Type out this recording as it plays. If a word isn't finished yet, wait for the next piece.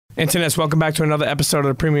Internets, welcome back to another episode of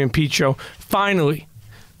the Premium Pete Show. Finally,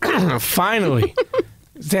 finally.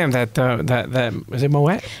 Damn, that is it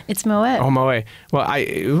Moet? It's Moet. Oh, Moet. Well,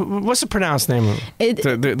 what's the pronounced name?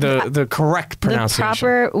 The correct pronunciation.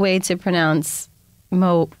 The proper way to pronounce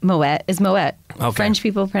Moet is Moet. Okay. French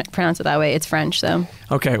people pronounce it that way. It's French, though.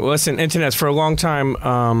 Okay, well, listen, Internets, for a long time,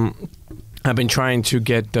 I've been trying to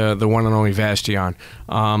get the one and only Vashtie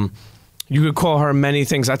on. You could call her many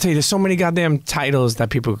things. I tell you, there's so many goddamn titles that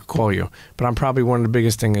people could call you. But I'm probably one of the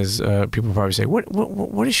biggest thing is people probably say,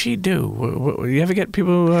 "What does she do?" You ever get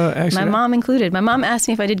people ask my mom included. My mom asked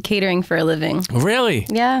me if I did catering for a living. Really?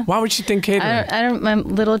 Yeah. Why would she think catering? I don't. My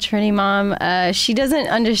little Trini mom, she doesn't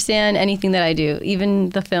understand anything that I do,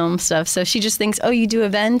 even the film stuff. So she just thinks, "Oh, you do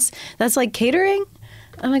events? That's like catering."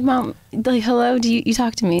 I'm like, Mom, like, hello, you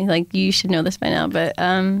talk to me? Like, you should know this by now. But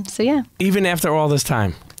so yeah. Even after all this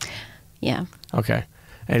time. Yeah. Okay.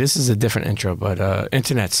 Hey, this is a different intro, but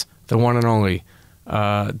Internets, the one and only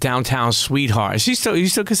downtown sweetheart. Is you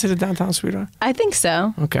still considered downtown sweetheart? I think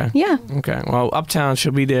so. Okay. Yeah. Okay. Well, uptown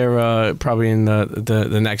she'll be there probably in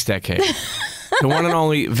the next decade. The one and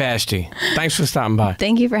only Vashtie. Thanks for stopping by.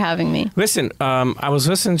 Thank you for having me. Listen, I was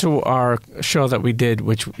listening to our show that we did,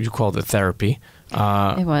 which you called it Therapy.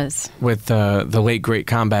 It was. With the late, great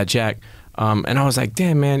Combat Jack. And I was like,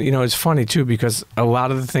 damn, man, it's funny, too, because a lot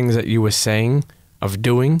of the things that you were saying of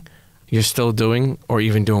doing, you're still doing or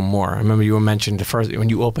even doing more. I remember you were mentioned the first, when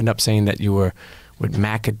you opened up saying that you were with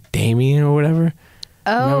macadamia or whatever.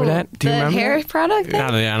 Oh, remember that? Do you remember hair that? product thing?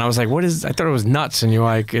 Yeah, and I was like, what is, I thought it was nuts. And you're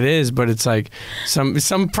like, it is, but it's like some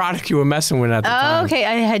product you were messing with at the time. Oh,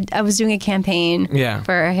 okay. I was doing a campaign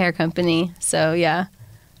for a hair company. So, yeah.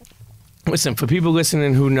 Listen, for people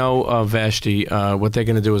listening who know of Vashtie, what they're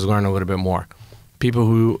going to do is learn a little bit more. People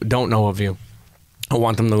who don't know of you, I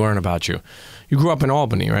want them to learn about you. You grew up in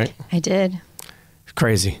Albany, right? I did. It's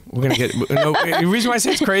crazy. We're going to get... No, the reason why I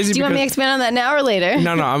say it's crazy... Do you want me to expand on that now or later?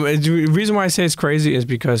 No. The reason why I say it's crazy is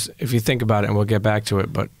because if you think about it, and we'll get back to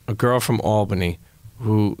it, but a girl from Albany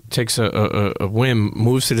who takes a whim,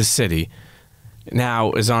 moves to the city,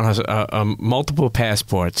 now is on her multiple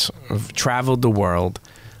passports, traveled the world,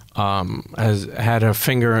 has had her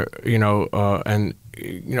finger, and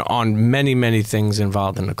on many things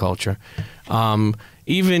involved in the culture. So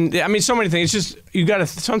many things. It's just you got to.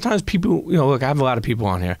 Sometimes people, look, I have a lot of people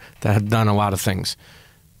on here that have done a lot of things.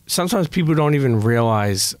 Sometimes people don't even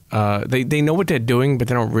realize they know what they're doing, but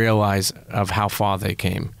they don't realize of how far they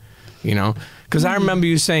came. Because I remember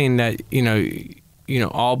you saying that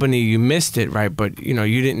Albany, you missed it, right? But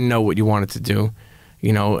you didn't know what you wanted to do.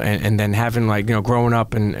 And then having growing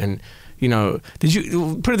up and did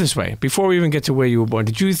you put it this way, before we even get to where you were born,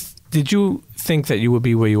 did you think that you would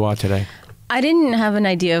be where you are today? I didn't have an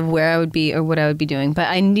idea of where I would be or what I would be doing, but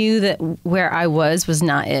I knew that where I was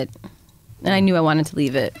not it. And I knew I wanted to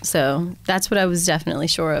leave it. So that's what I was definitely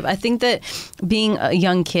sure of. I think that being a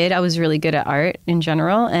young kid, I was really good at art in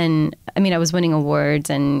general. And I was winning awards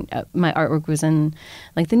and my artwork was in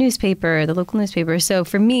like the newspaper, the local newspaper. So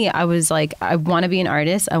for me, I was like, I want to be an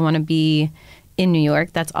artist. I want to be in New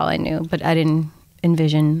York. That's all I knew. But I didn't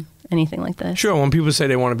envision anything like this. Sure. When people say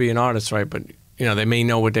they want to be an artist, right? But they may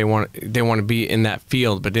know what they want to be in that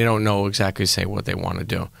field, but they don't know exactly say what they want to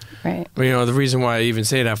do. Right. But, the reason why I even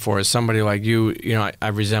say that for is somebody like you, I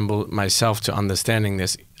resemble myself to understanding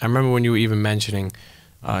this. I remember when you were even mentioning,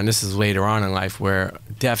 and this is later on in life, where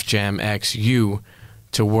Def Jam asks you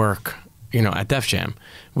to work, at Def Jam,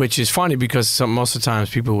 which is funny because most of the times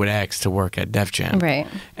people would ask to work at Def Jam. Right.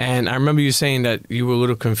 And I remember you saying that you were a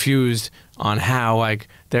little confused on how, like,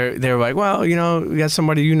 they're like, well, you got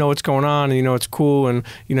somebody, what's going on, and it's cool, and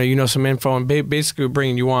you know some info, and basically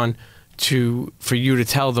bringing you on for you to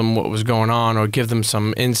tell them what was going on or give them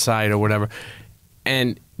some insight or whatever.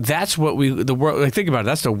 And that's what the world, like, think about it,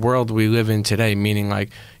 that's the world we live in today, meaning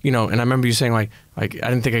like, and I remember you saying like I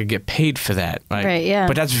didn't think I'd get paid for that. Like, right, yeah.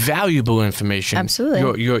 But that's valuable information.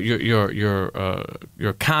 Absolutely.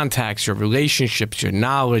 Your contacts, your relationships, your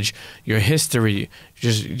knowledge, your history,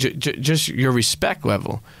 just your respect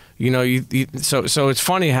level. So it's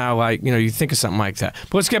funny how, like, you think of something like that.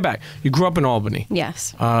 But let's get back. You grew up in Albany.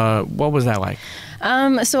 Yes. What was that like?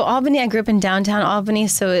 So Albany, I grew up in downtown Albany,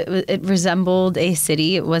 so it resembled a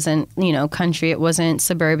city. It wasn't, country. It wasn't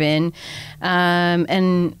suburban.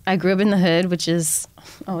 And I grew up in the hood, which is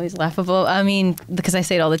always laughable. Because I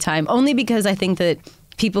say it all the time. Only because I think that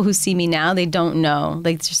people who see me now, they don't know.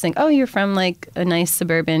 They just think, oh, you're from like a nice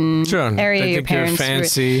suburban area. They your think parents you're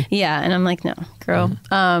fancy. Yeah, and I'm like, no, girl.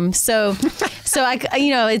 So I,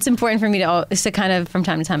 it's important for me to kind of from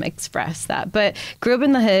time to time express that. But grew up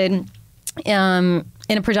in the hood.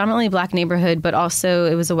 in a predominantly black neighborhood, but also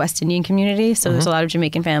it was a West Indian community. So there's a lot of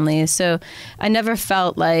Jamaican families. So I never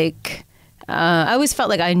felt like, I always felt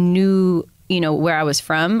like I knew, you know, where I was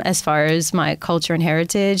from as far as my culture and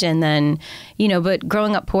heritage. And then, you know, but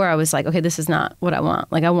growing up poor, I was like, okay, this is not what I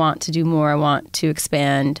want. Like, I want to do more. I want to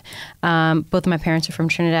expand. Both of my parents are from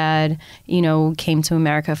Trinidad, you know, came to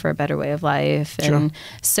America for a better way of life. And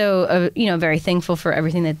so, you know, very thankful for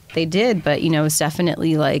everything that they did. But, you know, it's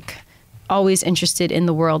definitely like always interested in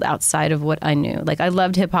the world outside of what I knew. Like, I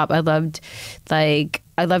loved hip hop. I loved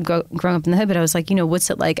growing up in the hood, but I was like, you know, what's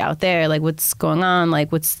it like out there? Like, what's going on? Like,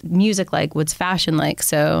 what's music like? What's fashion like?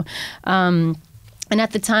 So, and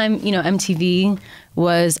at the time, you know, MTV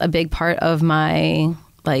was a big part of my,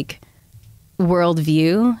 like,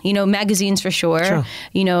 worldview, you know, magazines for sure.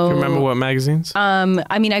 You know, do you remember what magazines?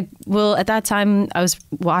 I mean, at that time I was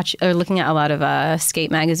looking at a lot of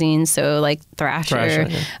skate magazines. So like Thrasher,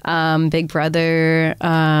 Big Brother.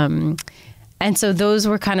 And so those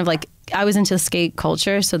were kind of like, I was into skate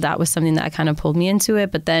culture. So that was something that kind of pulled me into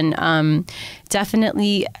it. But then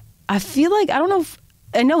definitely, I feel like,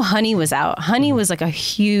 I know Honey was out. Honey was like a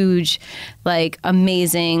huge, like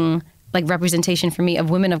amazing, like representation for me of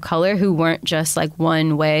women of color who weren't just like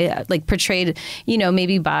one way, like portrayed, you know,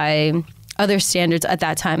 maybe by other standards at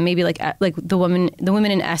that time, maybe like the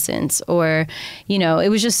women in Essence, or, you know, it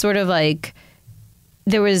was just sort of like,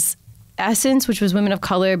 there was Essence, which was women of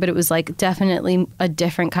color, but it was like definitely a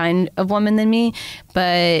different kind of woman than me.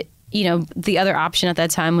 But, you know, the other option at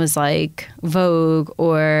that time was like Vogue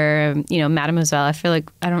or, you know, Mademoiselle. I feel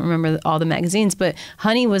like I don't remember all the magazines, but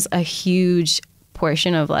Honey was a huge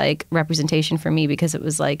portion of like representation for me because it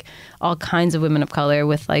was like all kinds of women of color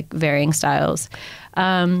with like varying styles.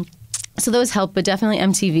 So those helped, but definitely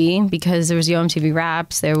MTV, because there was Yo MTV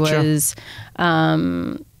Raps, there was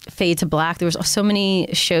Fade to Black. There was so many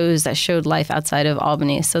shows that showed life outside of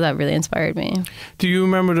Albany, so that really inspired me. Do you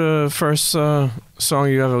remember the first song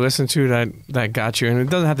you ever listened to that got you? And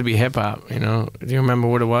it doesn't have to be hip hop, you know. Do you remember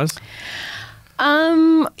what it was?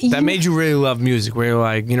 That made you really love music, where you're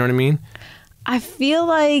like, you know what I mean? I feel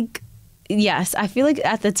like, yes. I feel like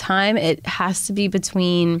at the time it has to be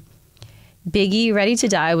between Biggie, Ready to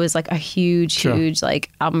Die was like a huge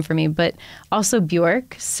like album for me, but also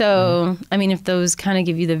Bjork. So, I mean, if those kind of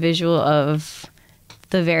give you the visual of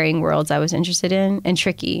the varying worlds I was interested in, and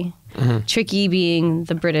Tricky. Tricky being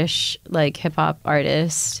the British like hip hop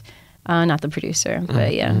artist, not the producer,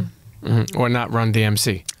 but yeah. Or not Run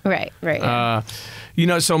DMC. Right. Yeah. You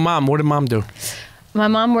know, so Mom, what did Mom do? My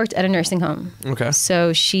mom worked at a nursing home. Okay.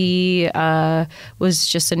 So she was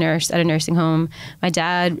just a nurse at a nursing home. My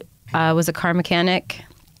dad was a car mechanic.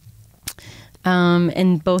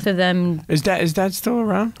 And both of them... Is Dad still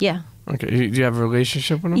around? Yeah. Okay. Do you have a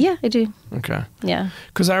relationship with him? Yeah, I do. Okay. Yeah.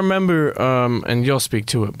 Because I remember, and you'll speak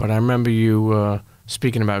to it, but I remember you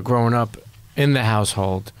speaking about growing up in the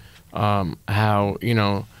household, how, you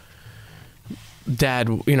know, Dad,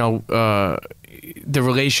 you know... the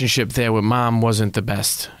relationship there with Mom wasn't the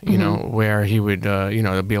best, you know, where he would, you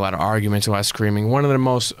know, there'd be a lot of arguments, a lot of screaming. One of the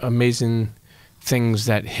most amazing things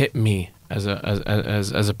that hit me as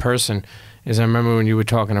a person is I remember when you were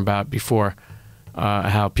talking about before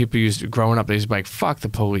how people growing up, they used to be like, fuck the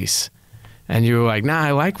police. And you were like, nah,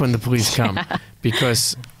 I like when the police come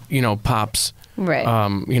because, you know, Pops, right.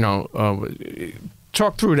 You know,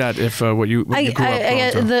 talk through that if what you grew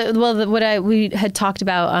up what we had talked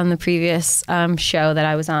about on the previous show that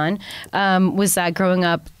I was on was that growing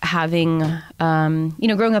up having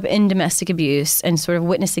growing up in domestic abuse and sort of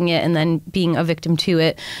witnessing it and then being a victim to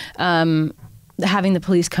it, having the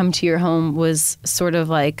police come to your home was sort of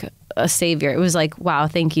like a savior. It was like, wow,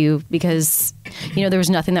 thank you, because, you know, there was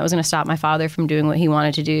nothing that was going to stop my father from doing what he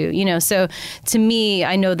wanted to do, you know. So to me,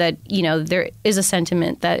 I know that, you know, there is a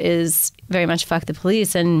sentiment that is very much fuck the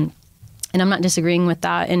police, and I'm not disagreeing with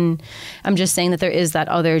that, and I'm just saying that there is that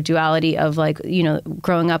other duality of, like, you know,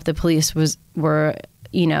 growing up the police were,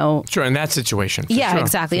 you know, sure, in that situation,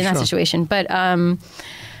 exactly, in that situation,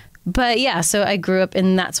 but yeah, so I grew up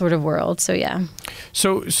in that sort of world. So yeah.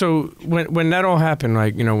 So when that all happened,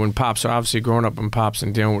 like, you know, when Pops, obviously growing up with Pops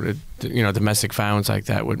and dealing with, you know, domestic violence like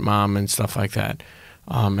that with Mom and stuff like that,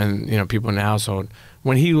 and, you know, people in the household,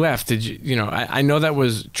 when he left, did you know, I know that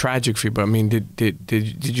was tragic for you, but I mean,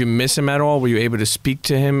 did you miss him at all? Were you able to speak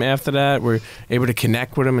to him after that? Were you able to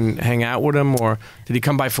connect with him and hang out with him, or did he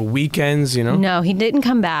come by for weekends, you know? No, he didn't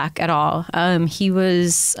come back at all. He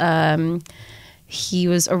was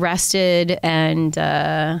arrested, and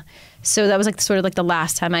so that was like sort of like the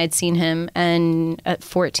last time I had seen him, and at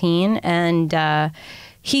 14, and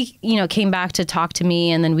he, you know, came back to talk to me,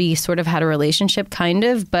 and then we sort of had a relationship, kind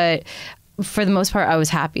of, but for the most part, I was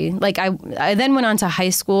happy. Like I then went on to high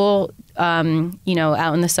school, you know,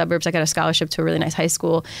 out in the suburbs. I got a scholarship to a really nice high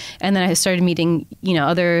school. And then I started meeting, you know,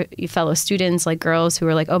 other fellow students, like girls who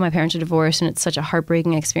were like, oh, my parents are divorced and it's such a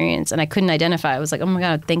heartbreaking experience. And I couldn't identify. I was like, oh my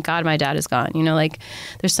God, thank God my dad is gone. You know, like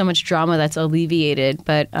there's so much drama that's alleviated.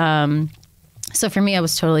 But so for me, I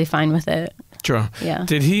was totally fine with it. Sure. Yeah.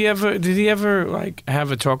 Did he ever like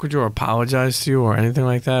have a talk with you or apologize to you or anything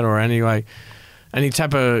like that, or any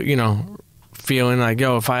type of, you know, feeling like,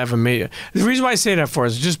 yo, if I ever made it. The reason why I say that for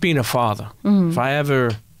is just being a father. If I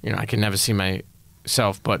ever, you know, I can never see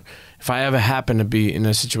myself, but if I ever happen to be in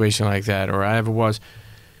a situation like that, or I ever was,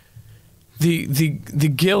 the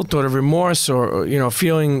guilt or the remorse or, you know,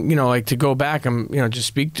 feeling, you know, like to go back and, you know, just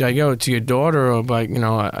speak to, like, yo, to your daughter, or like, you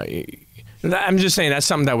know, I'm just saying that's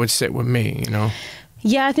something that would sit with me, you know?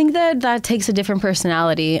 Yeah, I think that takes a different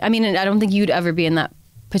personality. I mean, I don't think you'd ever be in that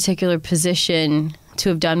particular position to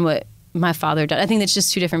have done what my father did. I think it's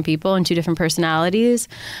just two different people and two different personalities.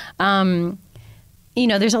 You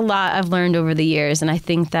know, there's a lot I've learned over the years, and I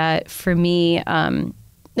think that for me, I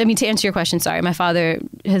mean, to answer your question, sorry, my father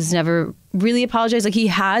has never really apologized. Like he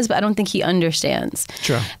has, but I don't think he understands.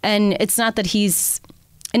 Sure. And it's not that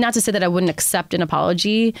and not to say that I wouldn't accept an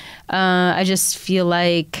apology. I just feel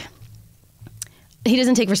like he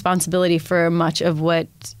doesn't take responsibility for much of what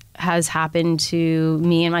has happened to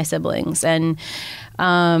me and my siblings. And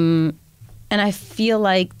I feel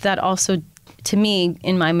like that also, to me,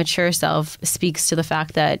 in my mature self, speaks to the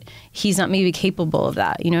fact that he's not maybe capable of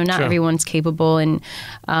that. You know, not Sure. Everyone's capable.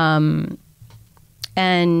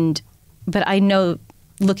 But I know,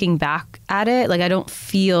 looking back at it, like I don't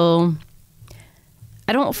feel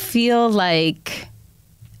like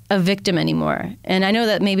a victim anymore. And I know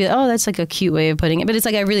that maybe, oh, that's like a cute way of putting it, but it's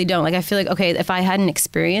like, I really don't. Like, I feel like, okay, if I hadn't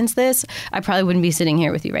experienced this, I probably wouldn't be sitting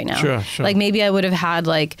here with you right now. Sure. Like maybe I would have had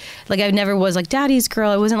like I never was like daddy's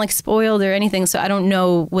girl. I wasn't like spoiled or anything. So I don't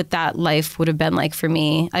know what that life would have been like for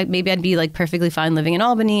me. Maybe I'd be like perfectly fine living in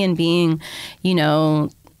Albany and being, you know,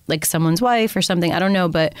 like someone's wife or something. I don't know.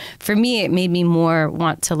 But for me, it made me more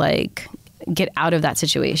want to like get out of that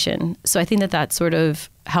situation. So I think that sort of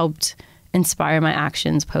helped inspire my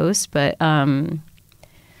actions post. But I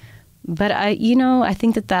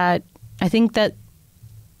think that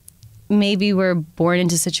maybe we're born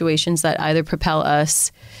into situations that either propel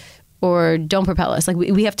us or don't propel us. Like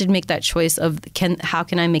we have to make that choice of how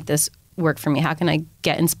can I make this work for me? How can I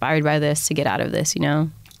get inspired by this to get out of this, you know?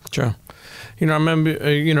 Sure. You know, I remember,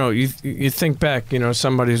 you know, you think back, you know,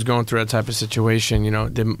 somebody who's going through that type of situation, you know,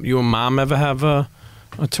 did you and mom ever have a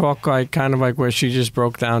talk, like kind of like where she just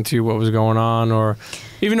broke down to you what was going on? Or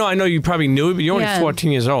even though I know you probably knew it, but you're only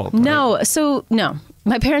 14 years old. Right? No.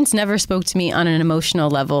 My parents never spoke to me on an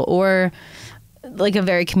emotional level or like a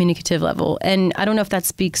very communicative level. And I don't know if that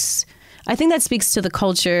speaks, I think that speaks to the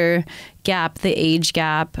culture gap, the age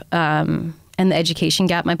gap, and the education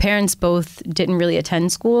gap. My parents both didn't really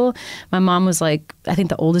attend school. My mom was like, I think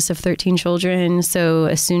the oldest of 13 children. So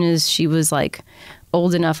as soon as she was like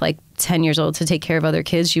old enough, like 10 years old, to take care of other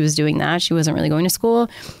kids, she was doing that. She wasn't really going to school.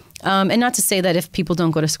 And not to say that if people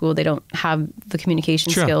don't go to school, they don't have the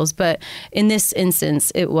communication skills. But in this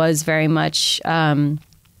instance, it was very much,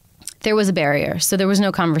 there was a barrier. So there was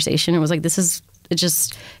no conversation. It was like, this is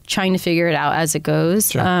just trying to figure it out as it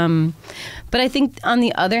goes. Sure. But I think on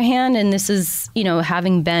the other hand, and this is, you know,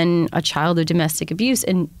 having been a child of domestic abuse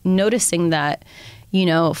and noticing that, you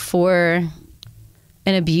know, for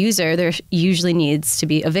an abuser, there usually needs to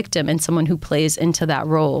be a victim and someone who plays into that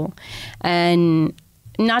role. And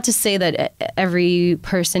not to say that every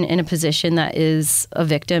person in a position that is a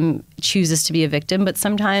victim chooses to be a victim, but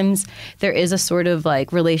sometimes there is a sort of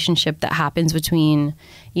like relationship that happens between,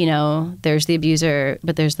 you know, there's the abuser,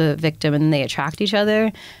 but there's the victim, and they attract each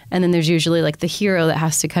other. And then there's usually like the hero that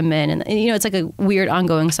has to come in, and you know, it's like a weird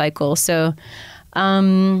ongoing cycle. So,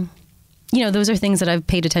 you know, those are things that I've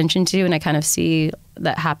paid attention to, and I kind of see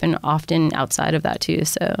that happen often outside of that too.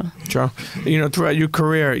 So, sure. You know, throughout your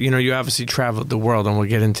career, you know, you obviously traveled the world, and we'll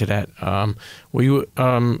get into that.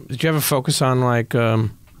 Did you ever focus on like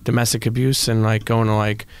domestic abuse and like going to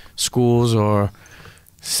like schools or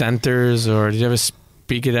centers, or did you ever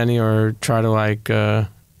speak at any or try to like? No,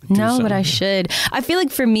 but I should. I feel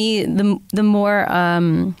like for me, the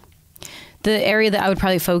more. The area that I would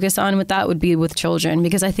probably focus on with that would be with children,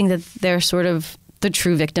 because I think that they're sort of the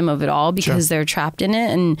true victim of it all, because they're trapped in it.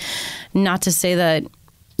 And not to say that,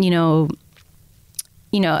 you know,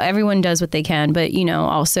 everyone does what they can, but, you know,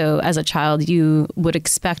 also as a child, you would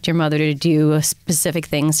expect your mother to do specific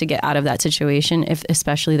things to get out of that situation, if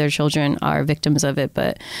especially their children are victims of it.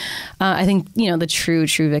 But I think, you know, the true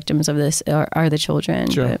victims of this are the children.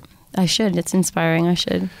 Sure. But, I should. It's inspiring. I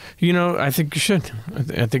should. You know, I think you should.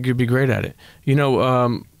 I think you'd be great at it. You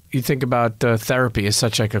know, you think about therapy is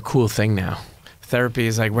such like a cool thing now. Therapy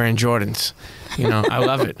is like wearing Jordans. You know, I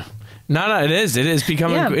love it. No, it is. It is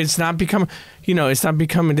becoming. Yeah. It's not becoming. You know, it's not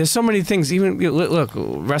becoming. There's so many things. Even look,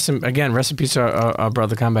 rest in peace, our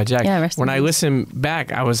brother Combat Jack. Yeah, when I listen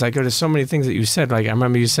back, I was like, oh, there's so many things that you said. Like I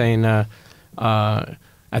remember you saying,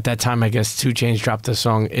 at that time, I guess 2 Chainz dropped the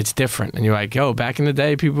song "It's Different," and you're like, yo, back in the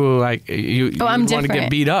day, people were like, you want to get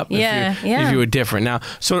beat up if you were different. Now,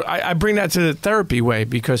 so I bring that to the therapy way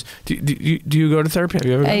because do you go to therapy? Have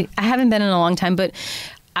you ever? I haven't been in a long time, but.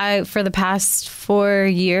 For the past 5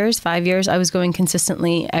 years, I was going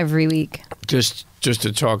consistently every week. Just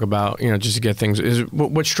to talk about, you know, just to get things.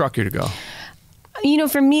 What struck you to go? You know,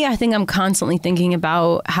 for me, I think I'm constantly thinking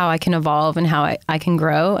about how I can evolve and how I can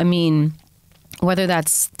grow. I mean, whether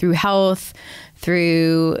that's through health,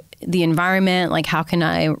 through the environment, like how can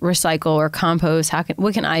I recycle or compost?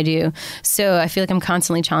 What can I do? So I feel like I'm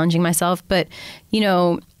constantly challenging myself. But, you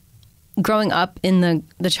know, growing up in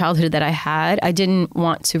the childhood that I had, I didn't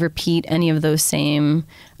want to repeat any of those same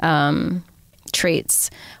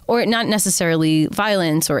traits, or not necessarily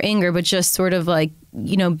violence or anger, but just sort of like,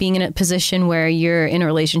 you know, being in a position where you're in a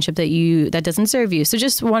relationship that doesn't serve you. So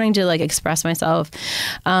just wanting to like express myself,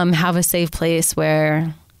 have a safe place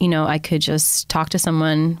where, you know, I could just talk to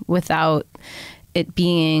someone without it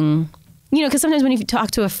being... You know, because sometimes when you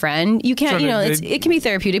talk to a friend, you can't, you know, it can be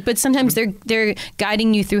therapeutic, but sometimes they're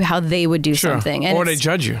guiding you through how they would do something. And or they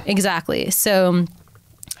judge you. Exactly. So...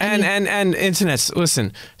 And internets,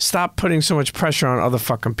 listen, stop putting so much pressure on other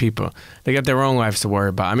fucking people. They got their own lives to worry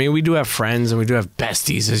about. I mean, we do have friends and we do have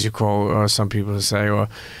besties, as you call, or some people say,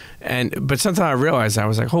 but sometimes I realized, I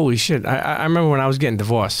was like, holy shit. I remember when I was getting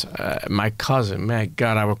divorced, my cousin, man,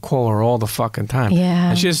 God, I would call her all the fucking time.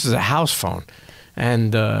 Yeah. And she just has a house phone.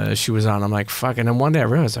 And she was on. I'm like, fuck. And then one day I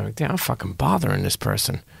realized, I'm like, damn, I'm fucking bothering this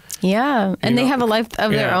person. Yeah. And they have a life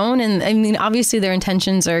of their own. And I mean, obviously their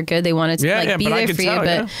intentions are good. They want to be there for you.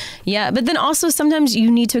 But but then also sometimes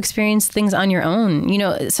you need to experience things on your own. You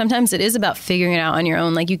know, sometimes it is about figuring it out on your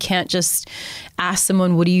own. Like you can't just ask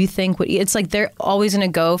someone, what do you think? It's like they're always going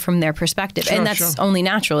to go from their perspective. And that's only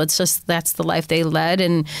natural. It's just that's the life they led.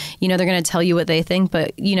 And, you know, they're going to tell you what they think.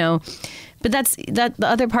 But, you know, but the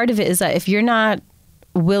other part of it is that if you're not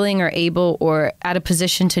willing or able or at a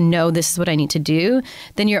position to know this is what I need to do,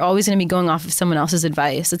 then you're always going to be going off of someone else's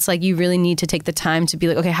advice. It's like you really need to take the time to be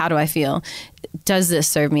like, okay, how do I feel? Does this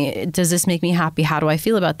serve me? Does this make me happy? How do I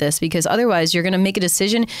feel about this? Because otherwise you're going to make a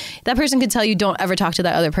decision. That person could tell you don't ever talk to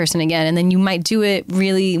that other person again. And then you might do it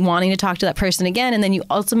really wanting to talk to that person again. And then you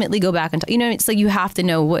ultimately go back and talk. You know, it's like you have to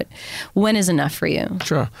know when is enough for you.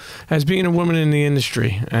 Sure. As being a woman in the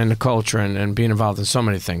industry and the culture and being involved in so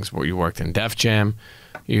many things, where you worked in Def Jam,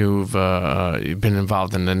 you've been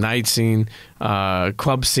involved in the night scene,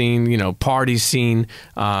 club scene, you know, party scene,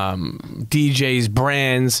 DJs,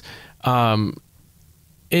 brands.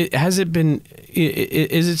 Is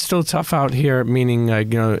it still tough out here? Meaning,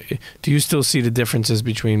 like, you know, do you still see the differences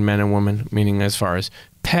between men and women? Meaning, as far as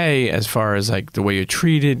pay, as far as like the way you're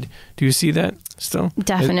treated, do you see that still?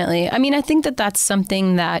 Definitely. I mean, I think that's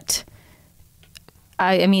something that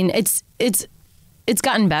I mean, it's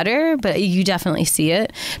gotten better, but you definitely see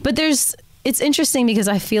it. But it's interesting because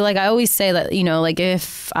I feel like I always say that, you know, like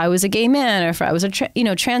if I was a gay man or if I was a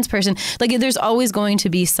trans person, like there's always going to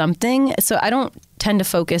be something. So I don't tend to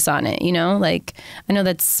focus on it, you know, like I know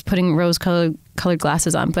that's putting rose-colored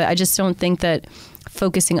glasses on, but I just don't think that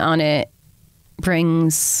focusing on it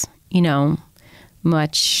brings, you know,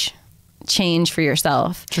 much change for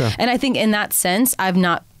yourself. Sure. And I think in that sense, I've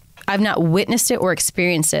not witnessed it or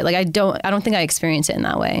experienced it. Like I don't think I experienced it in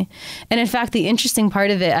that way. And in fact, the interesting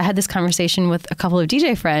part of it, I had this conversation with a couple of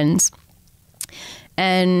DJ friends,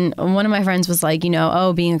 and one of my friends was like, you know,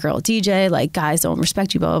 oh, being a girl DJ, like guys don't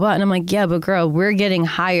respect you, blah, blah, blah. And I'm like, yeah, but girl, we're getting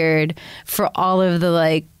hired for all of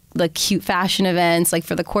the cute fashion events, like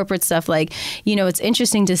for the corporate stuff. Like, you know, it's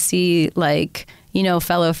interesting to see like, you know,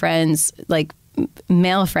 fellow friends, like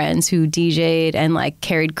male friends who DJ'd and like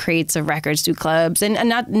carried crates of records to clubs, and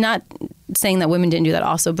not saying that women didn't do that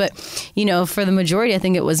also, but you know, for the majority I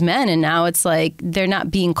think it was men, and now it's like they're not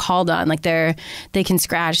being called on, like they can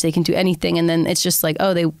scratch, they can do anything, and then it's just like,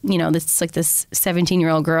 oh, they, you know, it's like this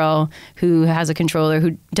 17-year-old girl who has a controller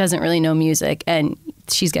who doesn't really know music and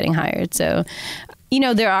she's getting hired. So, you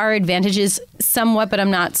know, there are advantages somewhat, but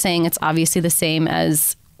I'm not saying it's obviously the same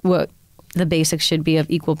as what the basics should be of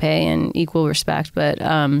equal pay and equal respect. But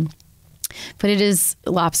But it is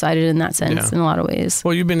lopsided in that sense in a lot of ways.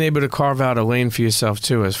 Well, you've been able to carve out a lane for yourself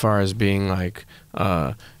too, as far as being like,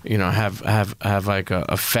 you know, have like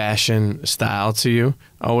a fashion style to you.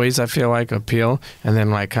 Always, I feel like appeal, and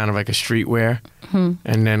then like kind of like a streetwear, and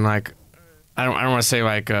then like. I don't want to say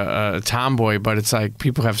like a tomboy, but it's like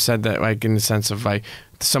people have said that like in the sense of like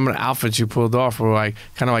some of the outfits you pulled off were like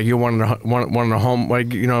kind of like you're one of the home,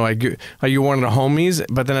 like, you know, like you're one of the homies,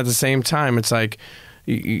 but then at the same time it's like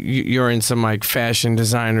you're in some like fashion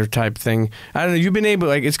designer type thing. I don't know. You've been able,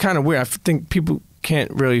 like, it's kind of weird. I think people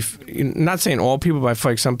can't really, not saying all people, but I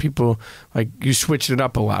feel like some people, like, you switched it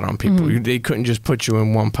up a lot on people. They couldn't just put you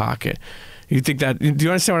in one pocket. You think that, do you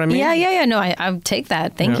understand what I mean? Yeah. No, I take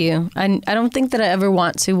that. Thank you. I don't think that I ever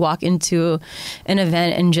want to walk into an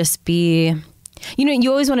event and just be, you know,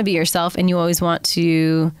 you always want to be yourself, and you always want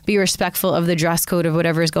to be respectful of the dress code of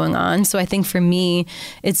whatever is going on. So I think for me,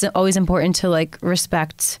 it's always important to like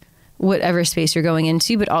respect whatever space you're going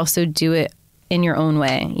into, but also do it in your own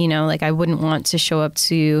way. You know, like I wouldn't want to show up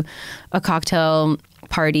to a cocktail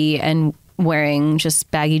party and wearing just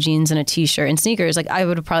baggy jeans and a t-shirt and sneakers. Like I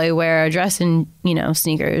would probably wear a dress and, you know,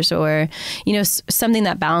 sneakers, or, you know, something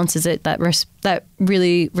that balances it, that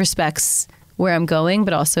really respects where I'm going,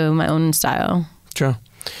 but also my own style. Sure.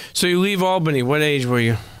 So you leave Albany. What age were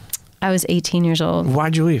you? I was 18 years old.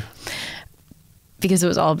 Why'd you leave? Because it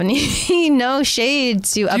was Albany. No shade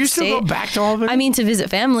to upstate. Do you still go back to Albany? I mean, to visit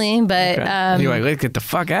family, but... Okay. You're like, let's get the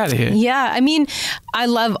fuck out of here. Yeah, I mean,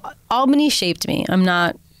 Albany shaped me. I'm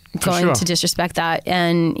not going to disrespect that.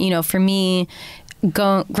 And, you know, for me,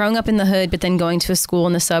 growing up in the hood, but then going to a school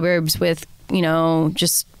in the suburbs with, you know,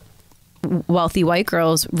 just wealthy white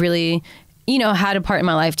girls really, you know, had a part in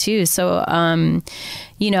my life too. So,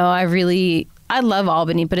 you know, I love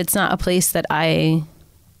Albany, but it's not a place that I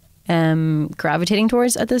am gravitating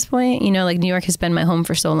towards at this point. You know, like New York has been my home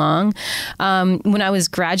for so long. When I was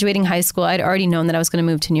graduating high school, I'd already known that I was going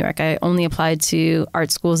to move to New York. I only applied to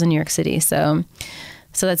art schools in New York City. So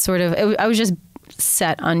that's sort of, I was just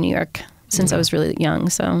set on New York since I was really young.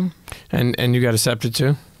 So. And you got accepted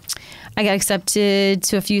too? I got accepted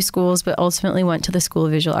to a few schools, but ultimately went to the School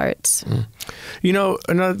of Visual Arts. You know,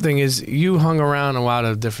 another thing is you hung around a lot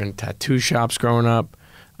of different tattoo shops growing up.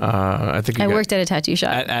 I think I worked at a tattoo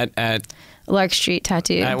shop at Lark Street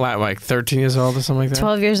Tattoo. At what, like 13 years old or something like that?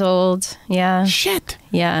 12 years old, yeah. Shit.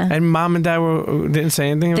 Yeah. And mom and dad didn't say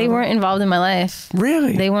anything about They weren't involved in my life.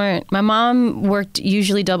 Really? They weren't. My mom worked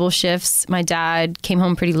usually double shifts. My dad came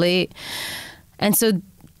home pretty late. And so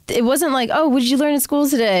it wasn't like, oh, what did you learn at school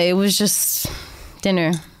today? It was just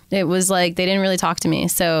dinner. It was like they didn't really talk to me.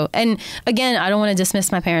 So, and again, I don't want to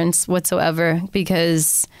dismiss my parents whatsoever,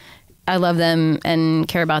 because I love them and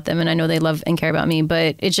care about them, and I know they love and care about me,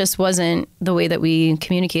 but it just wasn't the way that we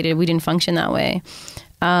communicated. We didn't function that way.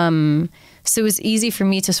 So it was easy for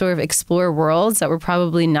me to sort of explore worlds that were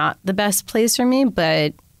probably not the best place for me,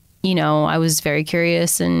 but, you know, I was very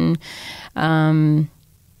curious, and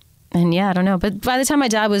yeah, I don't know. But by the time my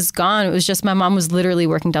dad was gone, it was just my mom was literally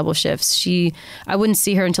working double shifts. I wouldn't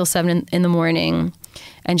see her until 7 in the morning,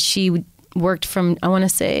 and she worked from, I want to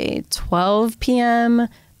say 12 p.m.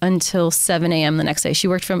 until 7 a.m. the next day. She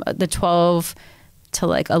worked from the 12 to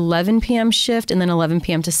like 11 p.m. shift, and then 11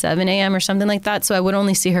 p.m. to 7 a.m. or something like that. So I would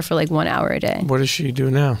only see her for like 1 hour a day. What does she do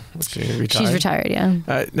now? Is she retired? She's retired,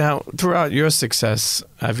 yeah. Now, throughout your success,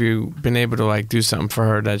 have you been able to like do something for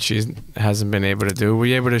her that she hasn't been able to do? Were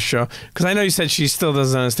you able to show? Because I know you said she still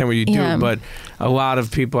doesn't understand what you do, but a lot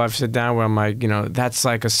of people I've sit down where I'm like, you know, that's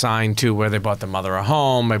like a sign too, where they bought the mother a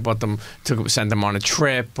home, I bought them to send them on a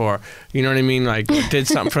trip, or you know what I mean, like did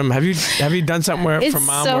something for them. Have you done something for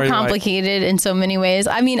mom? It's so complicated in so many ways.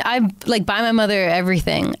 I mean, I like buy my mother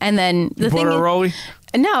everything, and then the thing. Bought her a rollie?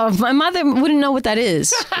 No, my mother wouldn't know what that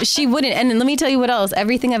is. She wouldn't. And let me tell you what else.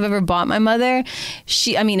 Everything I've ever bought my mother,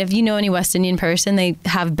 I mean, if you know any West Indian person, they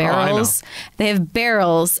have barrels. They have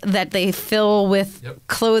barrels that they fill with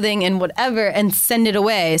clothing and whatever and send it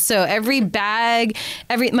away. So every bag,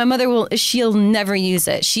 my mother she'll never use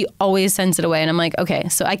it. She always sends it away. And I'm like, okay,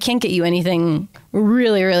 so I can't get you anything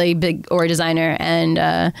really, really big or designer.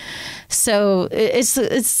 And so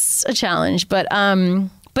it's a challenge. But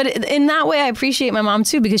in that way, I appreciate my mom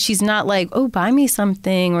too, because she's not like, oh, buy me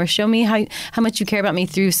something or show me how much you care about me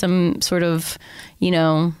through some sort of, you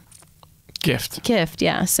know, gift.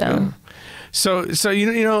 Yeah. So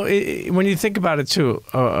you know, when you think about it too,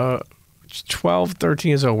 12, 13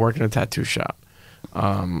 years old, working in a tattoo shop,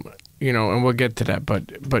 you know, and we'll get to that.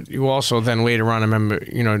 But you also then later on, I remember,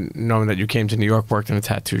 you know, knowing that you came to New York, worked in a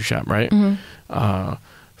tattoo shop, right? Mm-hmm.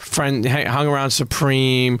 Hung around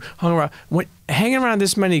Supreme, hung around. hanging around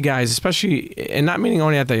this many guys, especially, and not meaning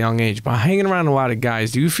only at that young age, but hanging around a lot of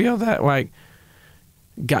guys, do you feel that like,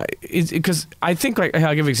 because I think like,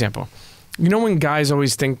 I'll give you an example. You know when guys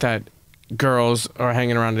always think that girls are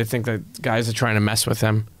hanging around, they think that guys are trying to mess with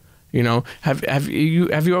them. You know, have you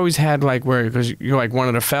always had like where, because you're like one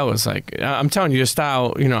of the fellas, like I'm telling you, your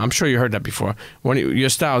style, you know, I'm sure you heard that before. Your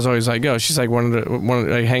style is always like, yo, she's like one of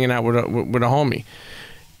like hanging out with a homie.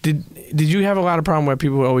 Did you have a lot of problem where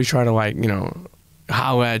people always try to like, you know,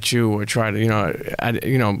 holler at you or try to,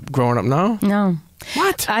 you know, growing up? No.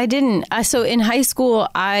 What? I didn't. So in high school,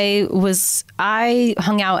 I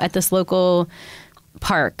hung out at this local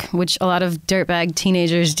park, which a lot of dirtbag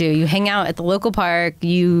teenagers do. You hang out at the local park,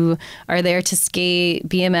 you are there to skate,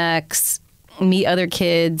 BMX, meet other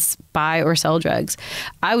kids, buy or sell drugs.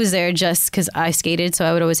 I was there just because I skated, so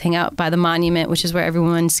I would always hang out by the monument, which is where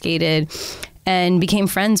everyone skated, and became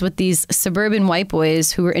friends with these suburban white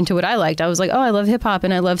boys who were into what I liked. I was like, oh, I love hip hop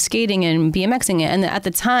and I love skating and BMXing it. And at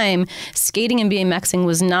the time, skating and BMXing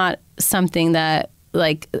was not something that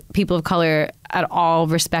like people of color at all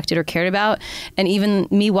respected or cared about. And even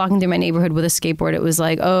me walking through my neighborhood with a skateboard, it was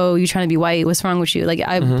like, oh, you trying to be white? What's wrong with you? Like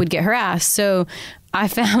I would get harassed. So I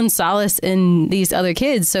found solace in these other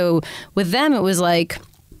kids. So with them, it was like,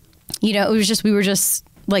 you know, we were just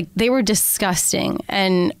like, they were disgusting.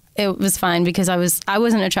 And it was fine because I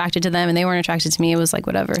wasn't attracted to them and they weren't attracted to me. It was like,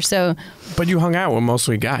 whatever. So. But you hung out with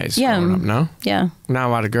mostly guys growing up, no? Yeah. Not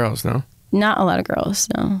a lot of girls, no? Not a lot of girls,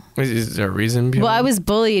 no. Is there a reason behind Well, I was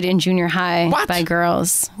bullied in junior high by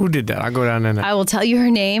girls. Who did that? I'll go down there. I will tell you her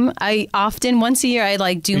name. I often, once a year, I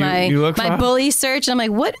like do my bully search. And I'm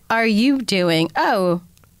like, what are you doing? Oh,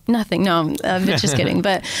 nothing. No, I'm just kidding.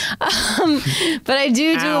 But I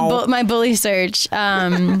do my bully search.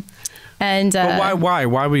 And but why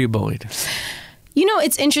were you bullied? You know,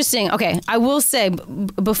 it's interesting. Okay, I will say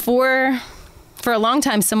before. For a long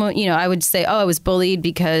time, someone, you know, I would say, oh, I was bullied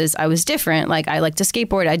because I was different. Like, I liked to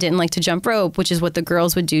skateboard. I didn't like to jump rope, which is what the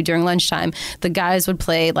girls would do during lunchtime. The guys would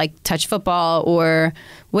play, like, touch football or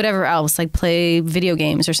whatever else, like play video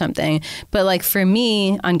games or something. But, like, for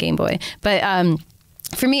me, on Game Boy. But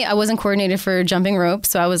for me, I wasn't coordinated for jumping rope.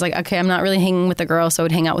 So I was like, okay, I'm not really hanging with the girls, so I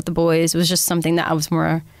would hang out with the boys. It was just something that I was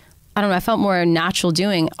more... I don't know, I felt more natural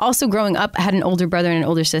doing. Also, growing up, I had an older brother and an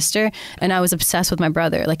older sister, and I was obsessed with my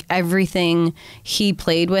brother. Like, everything he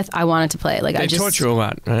played with, I wanted to play. Like, they taught you a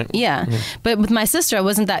lot, right? Yeah. But with my sister, I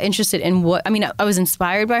wasn't that interested in what... I mean, I was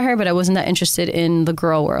inspired by her, but I wasn't that interested in the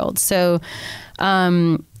girl world. So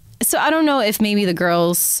I don't know if maybe the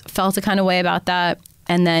girls felt a kind of way about that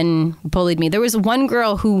and then bullied me. There was one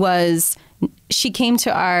girl who was... She came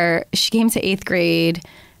to 8th grade...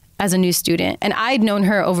 as a new student. And I'd known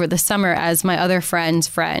her over the summer as my other friend's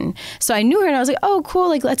friend. So I knew her and I was like, oh, cool.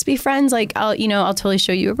 Like, let's be friends. Like, I'll totally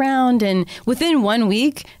show you around. And within 1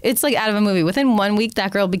 week, it's like out of a movie. Within 1 week,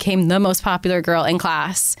 that girl became the most popular girl in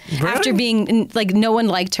class. Really? After being like, no one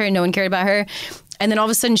liked her, no one cared about her. And then all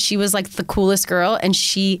of a sudden she was like the coolest girl. And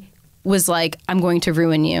she was like, I'm going to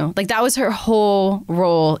ruin you. Like, that was her whole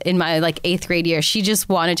role in my like 8th grade year. She just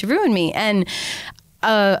wanted to ruin me. And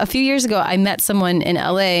a few years ago, I met someone in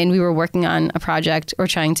LA and we were working on a project or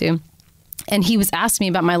trying to. And he was asking me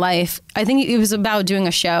about my life. I think it was about doing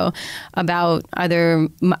a show about either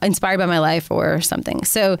inspired by my life or something.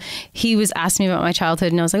 So he was asking me about my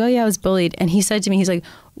childhood and I was like, oh yeah, I was bullied. And he said to me, he's like,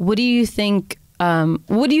 what do you think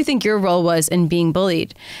your role was in being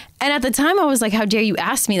bullied? And at the time I was like, how dare you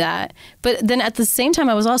ask me that? But then at the same time,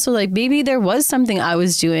 I was also like, maybe there was something I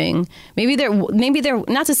was doing. Maybe there,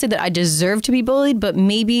 not to say that I deserved to be bullied, but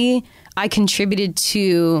maybe I contributed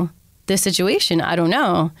to this situation. I don't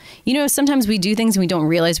know. You know, sometimes we do things and we don't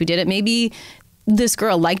realize we did it. Maybe this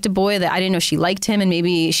girl liked a boy that I didn't know she liked him, and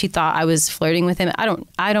maybe she thought I was flirting with him. I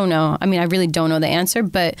don't know. I mean, I really don't know the answer,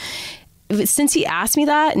 but since he asked me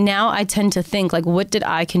that, now I tend to think, like, what did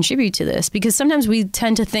I contribute to this? Because sometimes we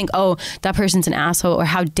tend to think, oh, that person's an asshole, or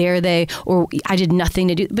how dare they, or I did nothing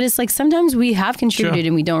to do. But it's like sometimes we have contributed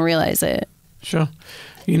and we don't realize it. Sure.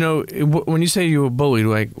 You know, when you say you were bullied,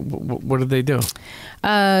 like, what did they do?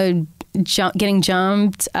 Getting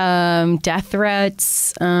jumped, death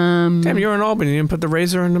threats. Damn, you're in Albany. You didn't put the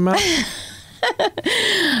razor in the mouth?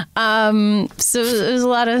 So it was a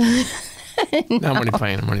lot of... No, I'm only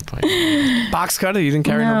playing. Box cutter? You didn't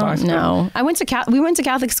carry no box cutter? No. We went to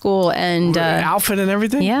Catholic school and... outfit and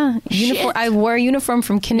everything? Yeah. Uniform. I wore a uniform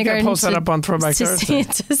from kindergarten post that up on Throwback Thursday.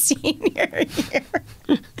 To senior year.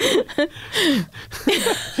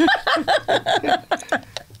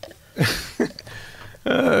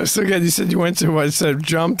 So again, you said you went to what? So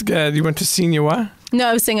jumped. You went to senior what? No,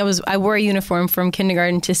 I was saying I wore a uniform from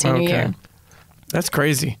kindergarten to senior year. That's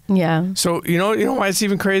crazy. Yeah. So you know why it's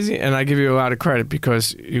even crazy, and I give you a lot of credit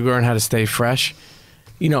because you learn how to stay fresh.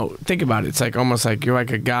 You know, think about it. It's like almost like you're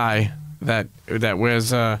like a guy that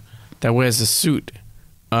wears a suit.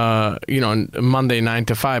 You know, Monday 9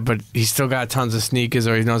 to 5, but he's still got tons of sneakers,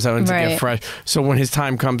 or he knows how to get fresh. So when his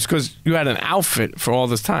time comes, because you had an outfit for all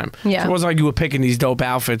this time, yeah. So it wasn't like you were picking these dope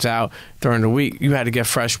outfits out during the week. You had to get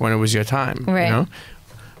fresh when it was your time. Right. You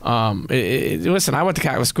know, listen, I went to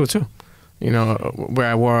Catholic school too. You know, where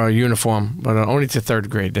I wore a uniform, but only to 3rd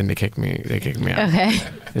grade. Then they kicked me out. Okay.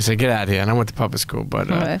 They said, "Get out of here," and I went to public school. But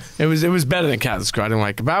it was better than Catholic school. I didn't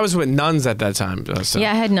like it. But I was with nuns at that time. So.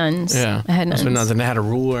 Yeah, I had nuns. Yeah, I had nuns. I was with nuns, and they had a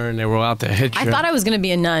ruler, and they were out there hit you. I thought I was going to be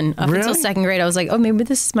a nun up until 2nd grade. I was like, oh, maybe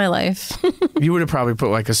this is my life. You would have probably put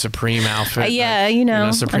like a Supreme outfit. Yeah, like, you know,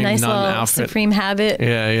 Supreme a nice nun little outfit. Supreme habit.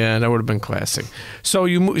 Yeah, that would have been classic. So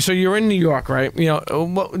you're in New York, right? You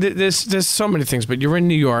know, there's so many things, but you're in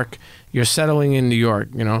New York. You're settling in New York,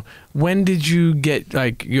 you know. When did you get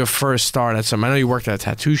like your first start at something? I know you worked at a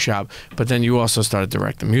tattoo shop, but then you also started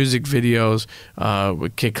directing music videos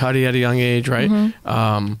with Kid Cudi at a young age, right?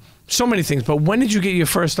 Mm-hmm. So many things. But when did you get your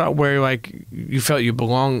first start where like you felt you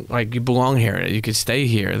belong here, that you could stay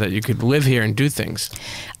here, that you could live here and do things?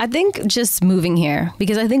 I think just moving here,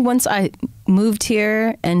 because I think once I moved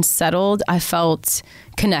here and settled, I felt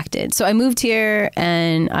connected. So I moved here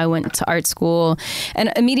and I went to art school,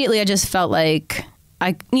 and immediately I just felt like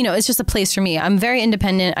it's just a place for me. I'm very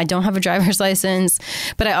independent. I don't have a driver's license,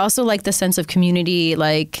 but I also like the sense of community,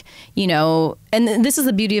 like, you know, and this is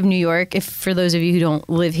the beauty of New York, if for those of you who don't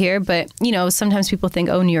live here, but, you know, sometimes people think,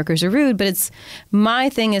 oh, New Yorkers are rude, but my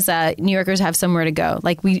thing is that New Yorkers have somewhere to go.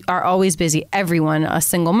 Like, we are always busy. Everyone, a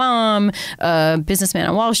single mom, a businessman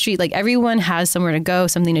on Wall Street, like everyone has somewhere to go,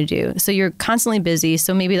 something to do. So you're constantly busy.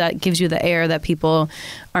 So maybe that gives you the air that people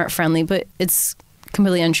aren't friendly, but it's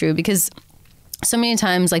completely untrue, because so many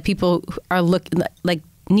times, like, people are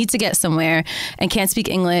need to get somewhere and can't speak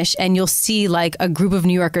English, and you'll see like a group of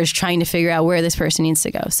New Yorkers trying to figure out where this person needs to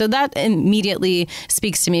go. So that immediately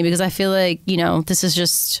speaks to me, because I feel like, you know, this is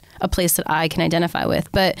just a place that I can identify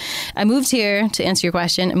with. But I moved here, to answer your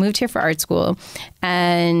question, I moved here for art school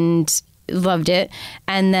and loved it.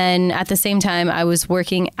 And then at the same time, I was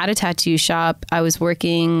working at a tattoo shop. I was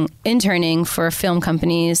interning for film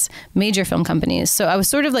companies, major film companies. So I was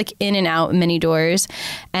sort of like in and out many doors.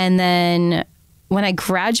 And then when I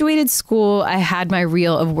graduated school, I had my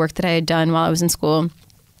reel of work that I had done while I was in school.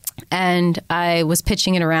 And I was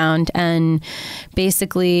pitching it around and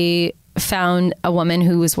basically found a woman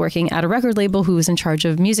who was working at a record label who was in charge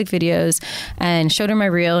of music videos, and showed her my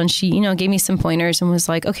reel, and she, you know, gave me some pointers and was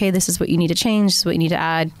like, okay, this is what you need to change, this is what you need to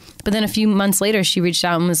add. But then a few months later, she reached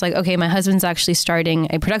out and was like, okay, my husband's actually starting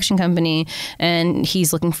a production company and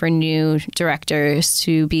he's looking for new directors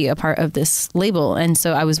to be a part of this label. And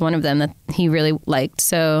so I was one of them that he really liked.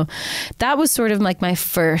 So that was sort of like my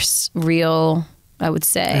first reel, I would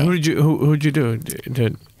say. And who'd you do?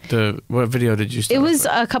 What video did you start? It was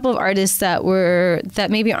a couple of artists that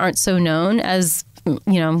maybe aren't so known as,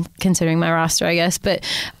 you know, considering my roster, I guess. But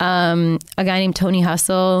a guy named Tony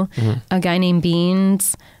Hustle, mm-hmm. a guy named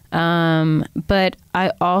Beans. But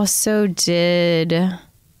I also did...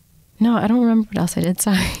 No, I don't remember what else I did.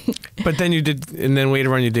 Sorry. But then you did, and then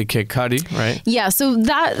later on you did Kid Cudi, right? Yeah. So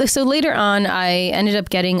later on, I ended up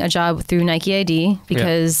getting a job through Nike ID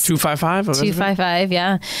because 255. 255,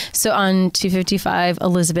 yeah. So on 255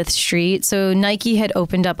 Elizabeth Street. So Nike had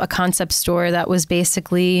opened up a concept store that was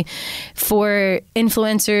basically for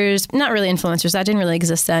influencers, not really influencers. That didn't really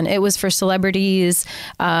exist then. It was for celebrities,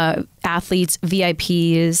 athletes,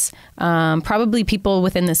 VIPs, probably people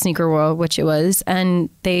within the sneaker world, which it was, and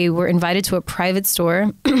they were invited to a private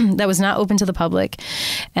store that was not open to the public,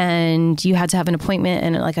 and you had to have an appointment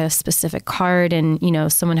and like a specific card, and, you know,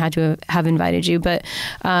 someone had to have invited you. But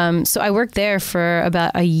so I worked there for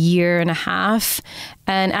about a year and a half,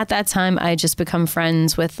 and at that time I had just become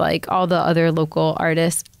friends with like all the other local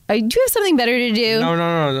artists. Do you have something better to do?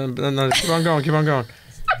 No. Keep on going.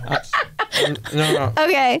 No.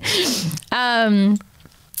 Okay.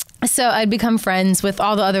 So I'd become friends with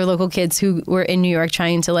all the other local kids who were in New York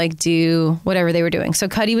trying to like do whatever they were doing. So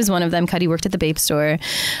Cudi was one of them. Cudi worked at the Bape store.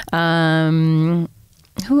 Who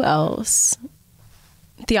else?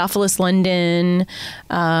 Theophilus London.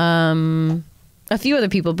 A few other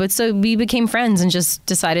people. But so we became friends and just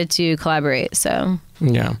decided to collaborate. So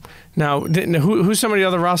yeah. Now, who's some of the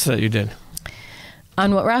other roster that you did?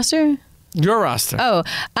 On what roster? Your roster. Oh.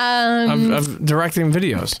 Of directing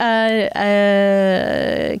videos.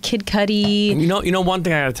 Kid Cudi. You know, one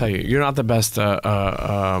thing I gotta tell you, you're not the best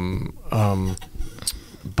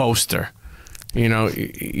boaster. You know,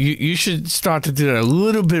 you should start to do that a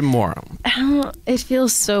little bit more. It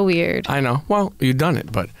feels so weird. I know. Well, you've done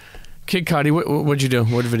it, but Kid Cudi, what'd you do?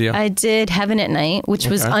 What video? I did Heaven at Night, which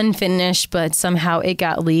was unfinished, but somehow it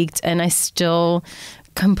got leaked, and I still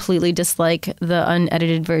completely dislike the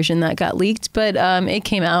unedited version that got leaked, but it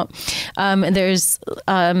came out. There's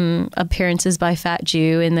appearances by Fat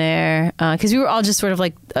Jew in there, because we were all just sort of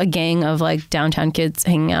like a gang of like downtown kids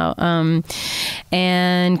hanging out.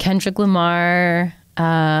 And Kendrick Lamar,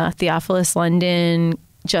 Theophilus London,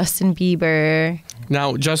 Justin Bieber.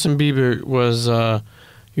 Now, Justin Bieber was,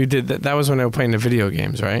 you did that was when they were playing the video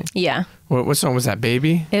games, right? Yeah. What song was that,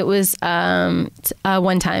 Baby? It was One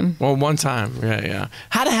Time. Well, One Time, yeah.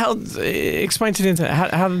 How the hell, explain to the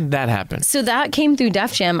internet, how did that happen? So that came through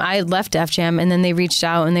Def Jam. I had left Def Jam, and then they reached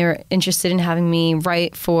out, and they were interested in having me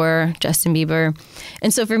write for Justin Bieber.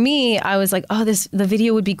 And so for me, I was like, oh, the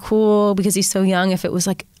video would be cool because he's so young. If it was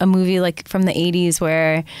like a movie like from the 80s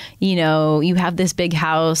where, you know, you have this big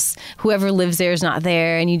house, whoever lives there is not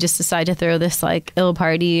there, and you just decide to throw this like ill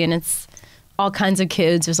party, and it's all kinds of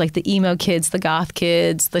kids. There's like the emo kids, the goth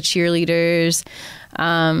kids, the cheerleaders.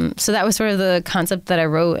 So that was sort of the concept that I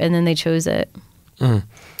wrote, and then they chose it. Mm.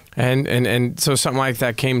 And so something like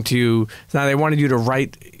that came to you. Now they wanted you to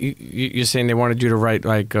write. You're saying they wanted you to write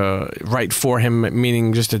like write for him,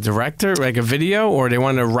 meaning just a director, like a video, or they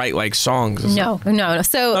wanted to write like songs? No.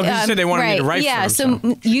 So you said they wanted me to write. Yeah. For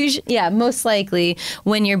them, so most likely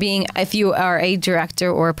when if you are a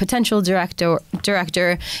director or a potential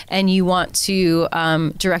director, and you want to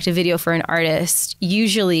direct a video for an artist,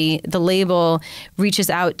 usually the label reaches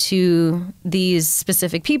out to these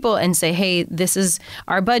specific people and say, hey, this is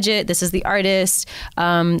our budget. This is the artist.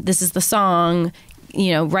 This is the song.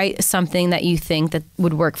 You know, write something that you think that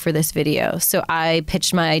would work for this video. So I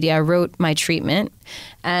pitched my idea. I wrote my treatment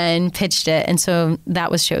and pitched it, and so that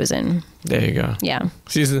was chosen. There you go. Yeah.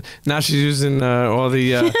 Now she's using all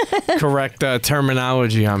the correct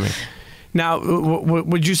terminology on me. Now,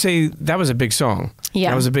 would you say that was a big song?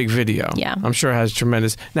 Yeah. That was a big video. Yeah. I'm sure it has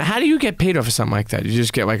tremendous. Now, how do you get paid off for something like that? You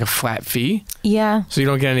just get like a flat fee? Yeah. So you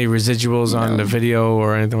don't get any residuals on the video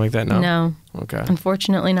or anything like that? No? No. Okay.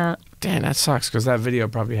 Unfortunately not. Damn, that sucks because that video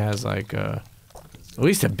probably has like at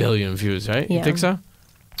least 1 billion views, right? Yeah. You think so?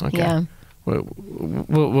 Okay. Yeah.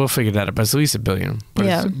 We'll figure that out, but it's at least 1 billion. But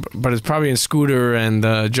yeah. But it's probably in Scooter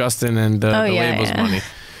and Justin and the label's money.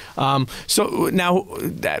 So now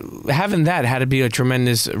having that had to be a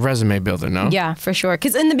tremendous resume builder, no? Yeah, for sure.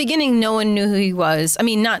 Because in the beginning, no one knew who he was. I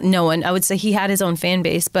mean, not no one. I would say he had his own fan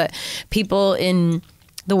base, but people in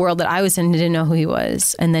the world that I was in didn't know who he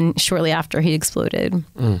was. And then shortly after, he exploded.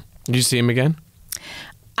 Mm. Did you see him again?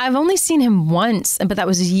 I've only seen him once, but that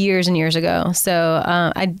was years and years ago. So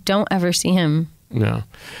I don't ever see him. No.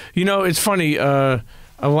 You know, it's funny. A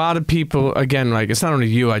lot of people, again, like, it's not only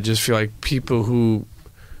you. I just feel like people who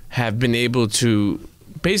have been able to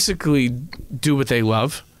basically do what they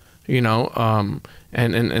love, you know,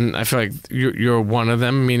 and I feel like you're one of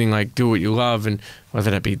them, meaning like do what you love, and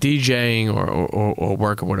whether that be DJing or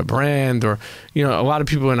working with a brand, or, you know, a lot of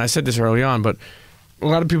people, and I said this early on, but a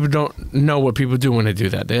lot of people don't know what people do when they do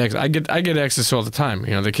that. I get asked this all the time.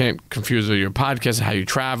 You know, they can't confuse with your podcast, how you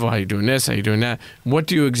travel, how you doing this, how you doing that. What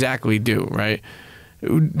do you exactly do, right?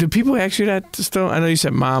 Do people ask you that still? I know you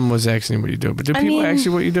said mom was asking you what you do, but do people ask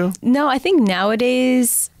you what you do? No, I think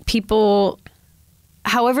nowadays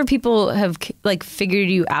however people have like figured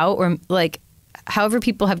you out, or like however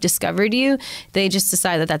people have discovered you, they just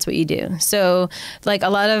decide that that's what you do. So like a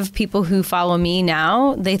lot of people who follow me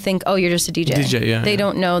now, they think, oh, you're just a DJ. DJ, yeah. They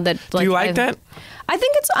don't know that. Like, do you like that? I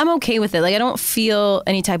think I'm okay with it. Like, I don't feel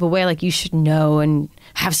any type of way like you should know and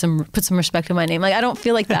put some respect in my name. Like, I don't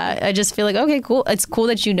feel like that. I just feel like, okay, cool. It's cool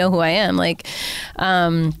that you know who I am. Like,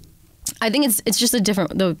 I think it's just a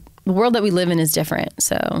different, the world that we live in is different.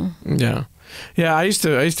 So yeah. I used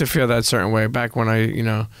to feel that certain way back when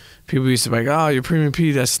people used to be like, oh, you're Premium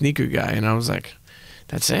P, that sneaker guy, and I was like,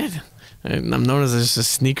 that's it. And I'm known as just a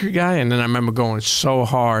sneaker guy. And then I remember going so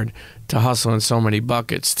hard to hustle in so many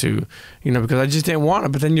buckets to, you know, because I just didn't want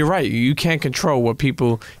it. But then you're right. You can't control what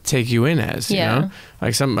people take you in as, you know?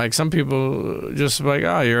 Like some people just like,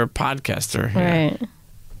 oh, you're a podcaster. Right.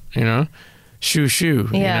 You know? Shoo.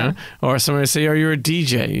 You know? Or somebody say, oh, you're a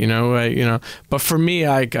DJ, you know? But for me,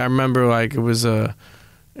 I remember like it was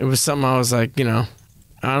something I was like, you know,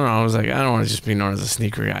 I don't know. I was like, I don't want to just be known as a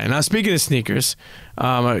sneaker guy. And now, speaking of sneakers,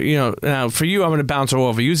 you know, now for you, I'm going to bounce all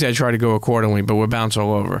over. Usually I try to go accordingly, but we'll bounce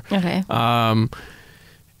all over. Okay.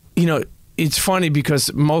 You know, it's funny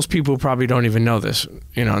because most people probably don't even know this.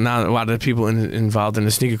 You know, not a lot of the people involved in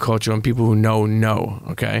the sneaker culture and people who know,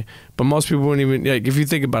 okay? But most people wouldn't even, like, if you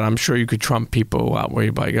think about it, I'm sure you could trump people a lot where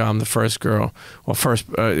you're like, oh, I'm the first girl or first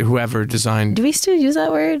whoever designed. Do we still use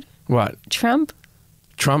that word? What? Trump?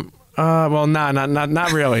 Trump? Well,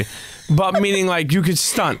 not really. But meaning like you could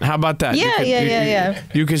stunt. How about that? Yeah.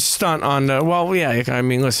 You could stunt on the, well, yeah, I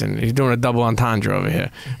mean, listen, you're doing a double entendre over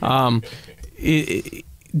here.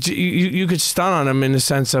 You could stunt on them in the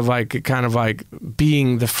sense of like kind of like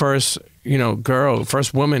being the first, you know, girl,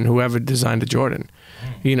 first woman who ever designed a Jordan,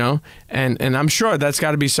 you know, and I'm sure that's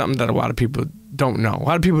got to be something that a lot of people don't know. A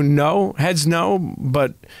lot of people know, heads know,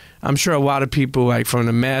 but I'm sure a lot of people like from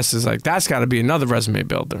the masses, like that's got to be another resume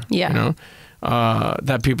builder. Yeah, you know,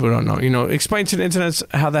 that people don't know. You know, explain to the internet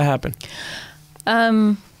how that happened.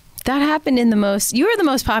 That happened in the most... You were the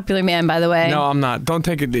most popular man, by the way. No, I'm not. Don't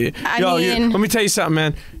take it. I mean... let me tell you something,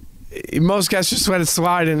 man. Most guys just let it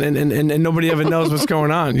slide and nobody ever knows what's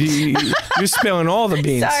going on. You're spilling all the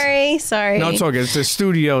beans. Sorry. No, it's all good. The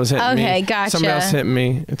studio's hitting me. Okay, gotcha. Somebody else hit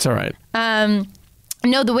me. It's all right.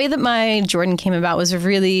 No, the way that my Jordan came about was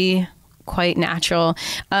really quite natural.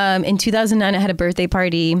 In 2009, I had a birthday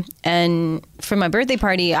party. And for my birthday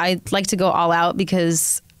party, I like to go all out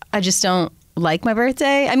because I just don't like my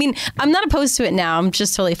birthday. I mean, I'm not opposed to it now. I'm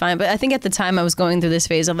just totally fine. But I think at the time I was going through this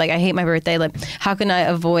phase of like, I hate my birthday. Like, how can I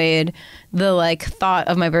avoid the like thought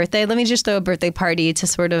of my birthday? Let me just throw a birthday party to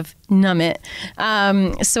sort of numb it.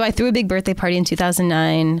 So I threw a big birthday party in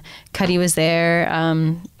 2009. Cudi was there.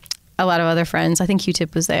 A lot of other friends. I think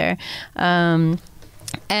Q-Tip was there.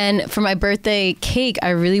 And for my birthday cake, I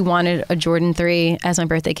really wanted a Jordan 3 as my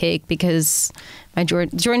birthday cake because my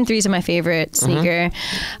Jordan 3s are my favorite sneaker.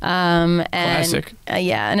 And classic.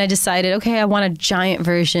 Yeah, and I decided, okay, I want a giant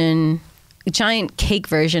cake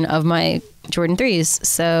version of my Jordan 3s.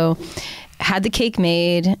 So had the cake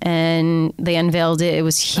made and they unveiled it. It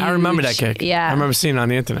was huge. I remember that cake. Yeah. I remember seeing it on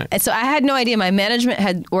the internet. And so I had no idea. My management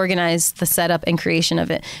had organized the setup and creation of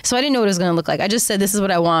it. So I didn't know what it was going to look like. I just said, this is what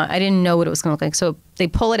I want. I didn't know what it was going to look like. So they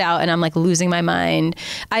pull it out and I'm like losing my mind.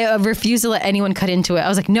 I refused to let anyone cut into it. I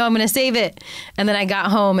was like, no, I'm going to save it. And then I got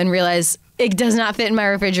home and realized it does not fit in my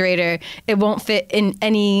refrigerator. It won't fit in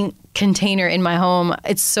any container in my home.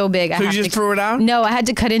 It's so big. So you just threw it out? No, I had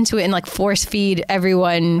to cut into it and like force feed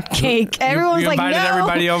everyone cake. Everyone was like, no. You invited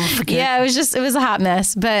everybody over for cake? Yeah, it was a hot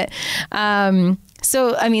mess. But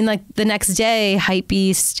so, I mean, like the next day,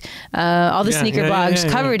 Hypebeast, all the sneaker blogs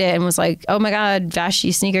covered it and was like, oh my God,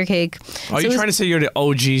 Vashtie sneaker cake. Are you trying to say you're the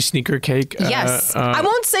OG sneaker cake? Yes. I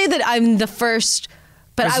won't say that I'm the first,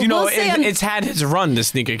 but I will say it's had its run, the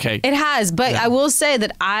sneaker cake. It has, but I will say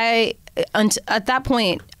that at that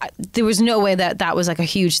point, there was no way that was like a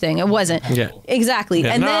huge thing. It wasn't. Yeah. Exactly.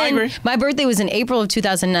 Yeah. And then my birthday was in April of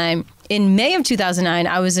 2009. In May of 2009,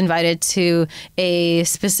 I was invited to a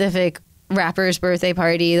specific rapper's birthday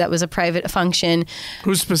party that was a private function.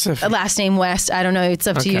 Who's specific? Last name West. I don't know. It's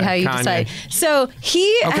up to you how you decide. So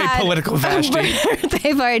he had political Vashtie. A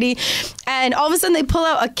birthday party, and all of a sudden they pull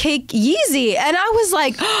out a cake Yeezy, and I was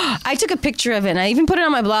like, I took a picture of it, and I even put it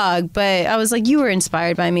on my blog. But I was like, you were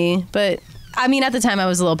inspired by me, but. I mean, at the time I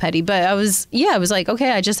was a little petty, but I was like,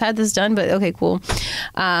 okay, I just had this done, but okay, cool.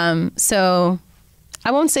 So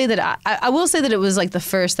I won't say that I will say that it was like the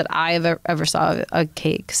first that I ever saw a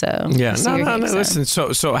cake. So yeah, no. Listen,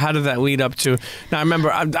 so how did that lead up to? Now I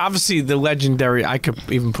remember obviously the legendary. I could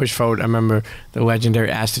even push forward. I remember the legendary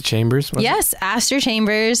Astor Chambers. Yes, Astor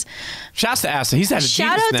Chambers. Shouts to Astor. He's at Adidas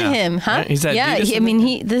Shout out to him, huh? Right? He's at Adidas. I mean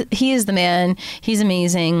he is the man. He's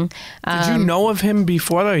amazing. Did you know of him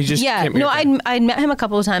before though? He just I'd met him a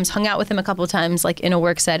couple of times, hung out with him a couple of times, like in a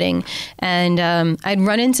work setting, and I'd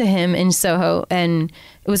run into him in Soho and.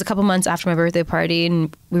 It was a couple months after my birthday party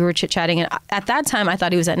and we were chit-chatting, and at that time I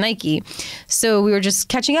thought he was at Nike. So we were just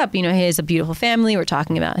catching up. You know, he has a beautiful family. We're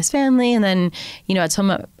talking about his family, and then, you know, I told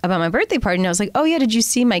him about my birthday party and I was like, oh yeah, did you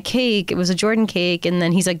see my cake? It was a Jordan cake. And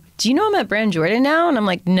then he's like, do you know I'm at Brand Jordan now? And I'm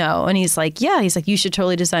like, no. And he's like, yeah. He's like, you should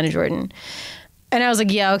totally design a Jordan. And I was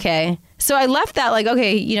like, yeah, okay. So I left that like,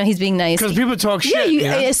 okay, you know, he's being nice. Because people talk shit.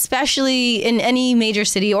 Yeah, especially in any major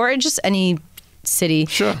city or just any city.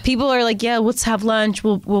 Sure. People are like, yeah, let's have lunch.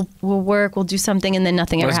 We'll work. We'll do something, and then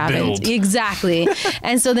nothing ever happens. Exactly.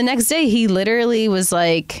 And so the next day, he literally was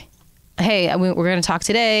like, "Hey, we're going to talk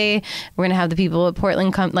today. We're going to have the people at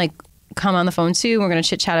Portland come. Like, come on the phone too. We're going to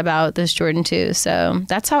chit chat about this Jordan too. So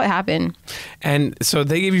that's how it happened. And so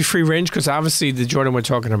they gave you free range because obviously the Jordan we're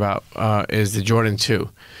talking about is the Jordan 2.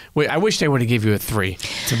 Wait, I wish they would have give you a 3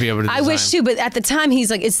 to be able to design. I wish too, but at the time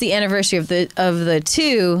he's like, it's the anniversary of the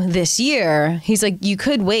 2 this year. He's like, you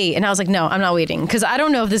could wait, and I was like, no, I'm not waiting because I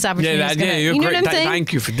don't know if this opportunity is gonna. You're you know great. what I'm saying?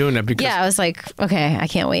 Thank you for doing that. Because I was like, okay, I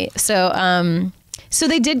can't wait. So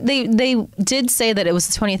they did say that it was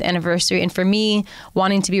the 20th anniversary, and for me,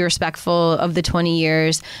 wanting to be respectful of the 20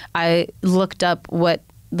 years, I looked up what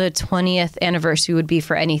the 20th anniversary would be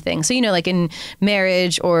for anything. So, like in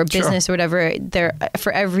marriage or business or whatever,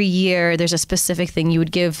 for every year, there's a specific thing you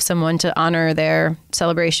would give someone to honor their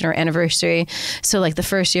celebration or anniversary. So like the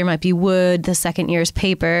first year might be wood, the second year is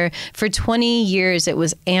paper. For 20 years, it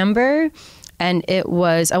was amber, and it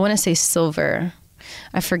was, I want to say silver.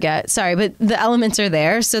 I forget. Sorry, but the elements are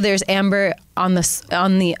there. So there's amber on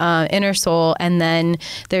the inner sole, and then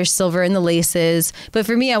there's silver in the laces. But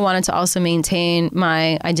for me, I wanted to also maintain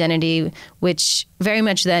my identity, which very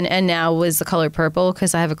much then and now was the color purple,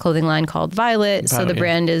 because I have a clothing line called Violet. So the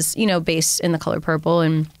brand is, based in the color purple,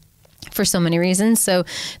 and for so many reasons. So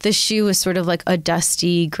the shoe was sort of like a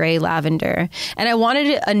dusty gray lavender, and I wanted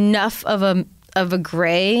it enough of a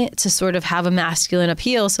gray to sort of have a masculine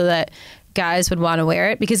appeal, so that guys would want to wear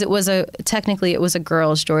it, because it was technically a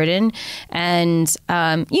girl's Jordan. And,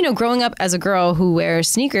 growing up as a girl who wears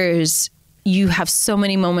sneakers, you have so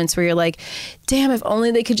many moments where you're like, damn, if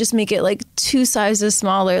only they could just make it like 2 sizes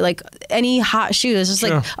smaller, like any hot shoe. It's just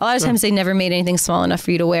like a lot of times they never made anything small enough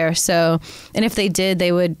for you to wear. So, and if they did,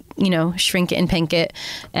 they would, shrink it and pink it.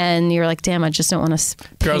 And you're like, damn, I just don't want to.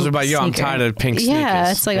 Girls are about, yo, I'm tired of pink sneakers.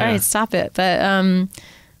 Yeah, it's like, all right, stop it. But,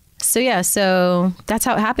 so that's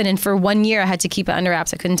how it happened. And for 1 year, I had to keep it under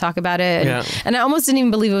wraps. I couldn't talk about it. And I almost didn't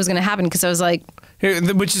even believe it was going to happen, because I was like...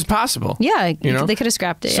 Which is possible. Yeah, they could have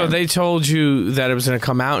scrapped it. So they told you that it was going to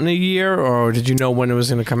come out in a year, or did you know when it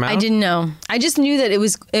was going to come out? I didn't know. I just knew that it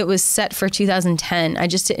was set for 2010. I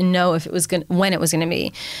just didn't know if it was when it was going to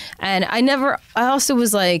be. And I also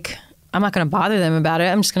was like, I'm not going to bother them about it.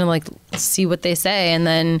 I'm just going to like see what they say. And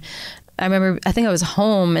then I remember, I think I was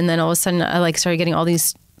home, and then all of a sudden I like started getting all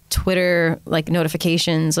these Twitter like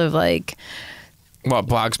notifications of like, what,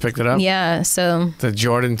 blogs picked it up? Yeah, so the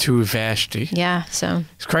Jordan 2 Vashtie. Yeah, so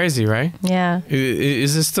it's crazy, right? Yeah.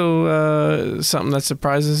 Is this still something that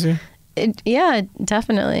surprises you? Yeah,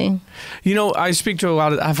 definitely. I speak to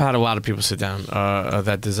I've had a lot of people sit down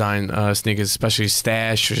that design sneakers, especially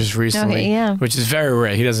Stash just recently, which is very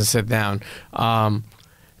rare. He doesn't sit down.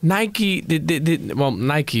 Nike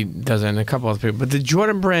Nike doesn't, and a couple other people, but did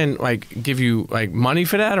Jordan brand like give you like money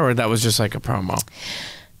for that, or that was just like a promo?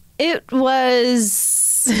 It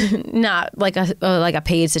was not like a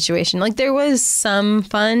paid situation. Like there was some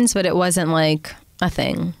funds, but it wasn't like a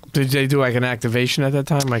thing. Did they do like an activation at that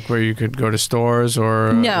time, like where you could go to stores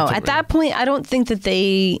or? No, at that point, I don't think that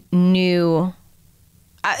they knew.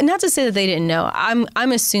 Not to say that they didn't know.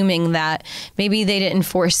 I'm assuming that maybe they didn't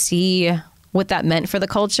foresee what that meant for the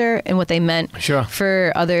culture and what they meant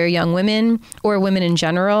for other young women or women in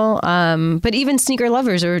general. But even sneaker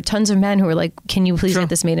lovers, or tons of men who were like, can you please get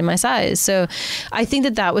this made in my size? So I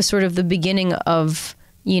think that was sort of the beginning of,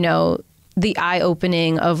 the eye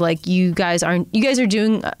opening of like, you guys are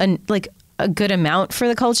doing a good amount for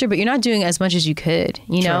the culture, but you're not doing as much as you could,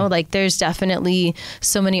 like there's definitely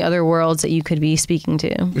so many other worlds that you could be speaking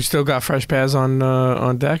to. We still got fresh pairs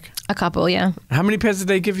on deck? A couple, yeah. How many pairs did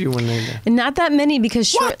they give you when they did? Not that many,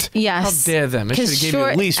 because How yes. dare them? They should have given you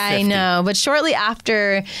at least 50. I know, but shortly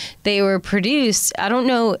after they were produced, I don't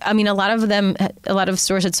know, I mean, a lot of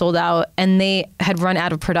stores had sold out, and they had run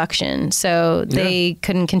out of production, so they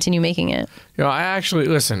couldn't continue making it. I actually,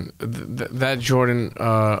 listen, that Jordan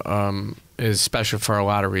is special for a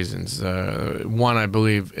lot of reasons. One, I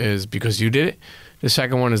believe, is because you did it. The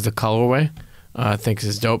second one is the colorway. I think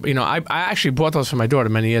is dope. I actually bought those for my daughter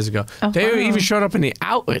many years ago. They even showed up in the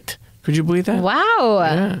outlet. Could you believe that? Wow.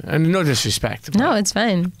 Yeah, and no disrespect. No, it's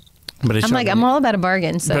fine. But I'm all about a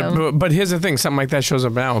bargain. So, but here's the thing: something like that shows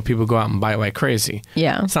up now when people go out and buy it like crazy.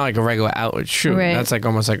 Yeah, it's not like a regular outlet shoe. Right. That's like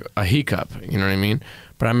almost like a hiccup. You know what I mean?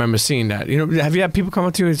 But I remember seeing that. Have you had people come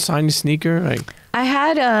up to you and sign your sneaker? Like, I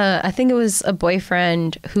had, I think it was a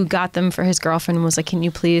boyfriend who got them for his girlfriend and was like, "Can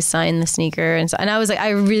you please sign the sneaker?" And I was like, "I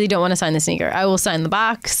really don't want to sign the sneaker. I will sign the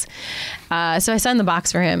box." So I signed the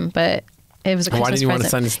box for him, but it was a Christmas present. Why did you want to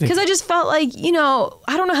sign the sneaker? Because I just felt like,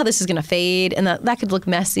 I don't know how this is gonna fade, and that could look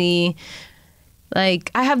messy.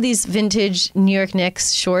 Like, I have these vintage New York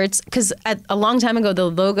Knicks shorts, because a long time ago,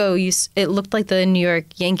 the logo it looked like the New York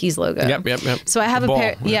Yankees logo. Yep. So I have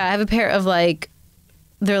I have a pair of like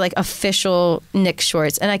they're like official Knicks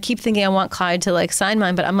shorts. And I keep thinking I want Clyde to like sign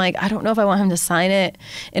mine, but I'm like, I don't know if I want him to sign it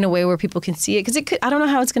in a way where people can see it, because I don't know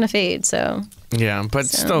how it's going to fade. So yeah, but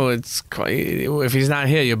still, it's if he's not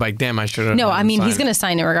here, you're like, damn, I should have. No, I mean, he's going to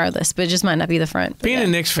sign it regardless, but it just might not be the front. Being a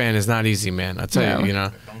Knicks fan is not easy, man. I tell you, you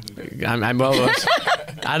know.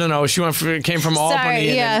 I don't know. She came from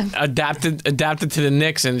Albany and then adapted to the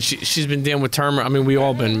Knicks, and she's been dealing with Termer. I mean, we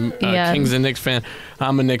all been Kings and Knicks fan.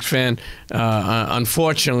 I'm a Knicks fan.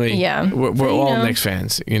 Unfortunately, we're all Knicks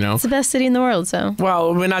fans. You know, it's the best city in the world. So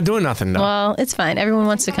well, we're not doing nothing though. Well, it's fine. Everyone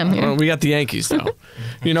wants to come here. Well, we got the Yankees though.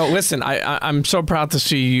 You know, listen, I'm so proud to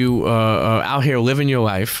see you out here living your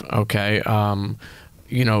life. Okay.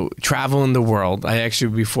 You know, traveling the world. I asked you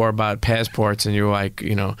before about passports, and you were like,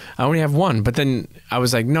 you know, I only have one. But then I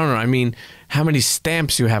was like, no, I mean, how many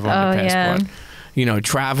stamps you have on your passport? Yeah. You know,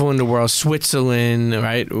 traveling the world, Switzerland,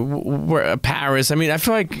 right? Paris. I mean, I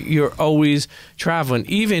feel like you're always traveling.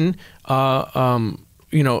 Even,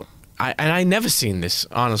 you know, I never seen this,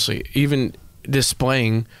 honestly, even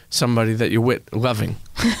displaying somebody that you're with loving.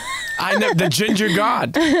 The ginger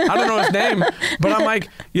god. I don't know his name, but I'm like,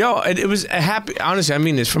 yo, it was a happy. Honestly, I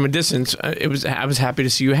mean this from a distance. I was happy to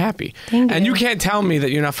see you happy. And you can't tell me that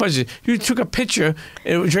you're not fuzzy. You took a picture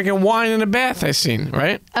drinking wine in the bath. I seen,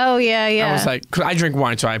 right? Oh yeah. I was like, cause I drink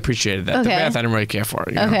wine, so I appreciated that. Okay. The bath, I didn't really care for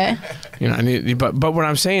it. Okay. You know, I need, but what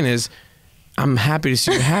I'm saying is, I'm happy to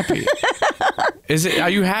see you happy. Are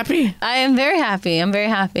you happy? I am very happy. I'm very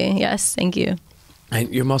happy. Yes, thank you.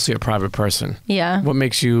 And you're mostly a private person. Yeah. What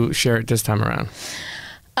makes you share it this time around?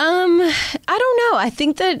 I don't know. I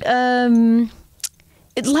think that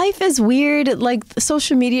life is weird. Like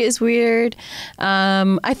social media is weird.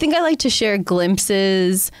 I think I like to share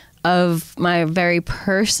glimpses of my very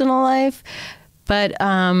personal life, but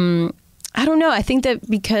I don't know. I think that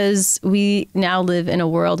because we now live in a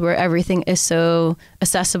world where everything is so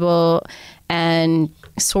accessible and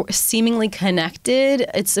seemingly connected,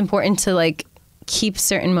 it's important to like keep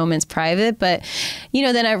certain moments private. But, you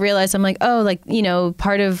know, then I realized I'm like, oh, like, you know,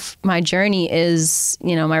 part of my journey is,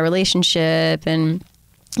 you know, my relationship and,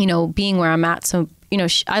 you know, being where I'm at. So, you know,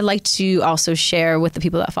 I like to also share with the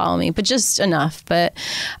people that follow me, but just enough. But,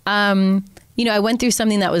 you know, I went through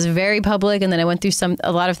something that was very public, and then I went through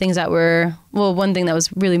a lot of things that were, well, one thing that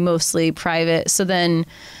was really mostly private. So then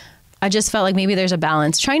I just felt like maybe there's a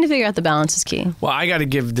balance. Trying to figure out the balance is key. Well, I got to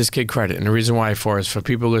give this kid credit. And the reason why is for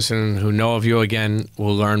people listening who know of you, again,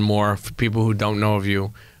 will learn more. For people who don't know of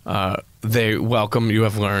you, they welcome you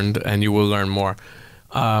have learned, and you will learn more.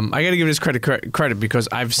 I got to give this credit because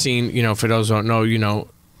I've seen, you know, for those who don't know, you know,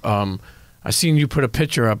 I've seen you put a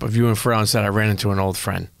picture up of you and Pharrell and said, I ran into an old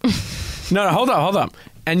friend. No, hold up.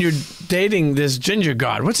 And you're dating this ginger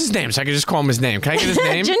god. What's his name? So I can just call him his name. Can I get his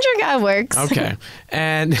name? Ginger god works. Okay.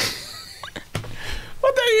 And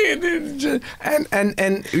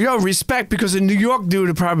and yo, respect, because a New York dude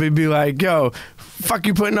would probably be like, yo, fuck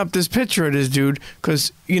you putting up this picture of this dude,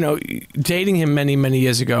 because, you know, dating him many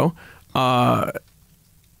years ago.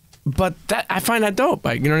 But that, I find that dope.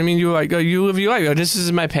 Like, you know what I mean? You're like, oh, you live your life. Oh, this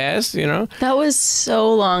is my past, you know? That was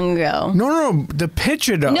so long ago. No. The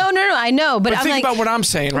picture, though. No, I know. But I'm think like, about what I'm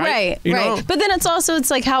saying, right? Right. know? But then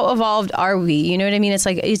it's like, how evolved are we? You know what I mean? It's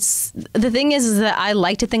like, the thing is that I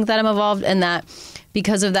like to think that I'm evolved, and that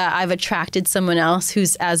because of that, I've attracted someone else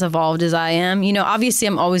who's as evolved as I am. You know, obviously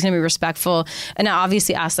I'm always going to be respectful. And I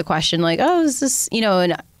obviously ask the question like, oh, is this, you know,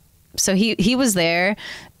 and so he was there,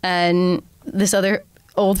 and this other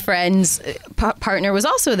old friend's partner was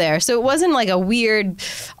also there. So it wasn't like a weird,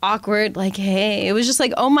 awkward, like, hey, it was just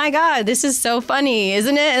like, oh my God, this is so funny,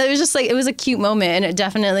 isn't it? It was just like, it was a cute moment. And it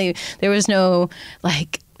definitely, there was no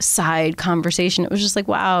like side conversation. It was just like,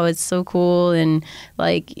 wow, it's so cool. And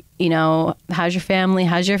like, you know, how's your family?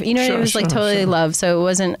 How's your, you know, it was like totally love. So it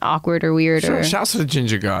wasn't awkward or weird. Or shouts to the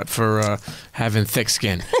ginger god for having thick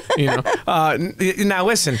skin, you know. Now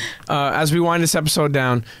listen, as we wind this episode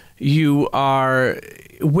down,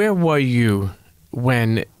 where were you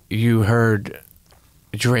when you heard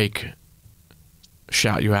Drake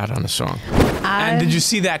shout you out on the song? And did you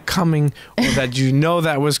see that coming, or that you know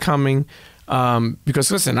that was coming?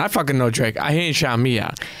 Because listen, I fucking know Drake. He ain't shout me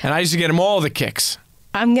out. And I used to get him all the kicks.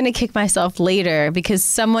 I'm going to kick myself later, because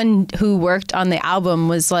someone who worked on the album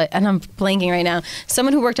was like, and I'm blanking right now,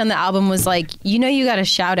 someone who worked on the album was like, you know, you got to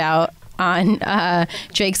shout out on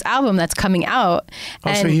Drake's album that's coming out.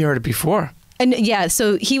 Oh, so he heard it before. And yeah,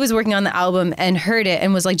 so he was working on the album and heard it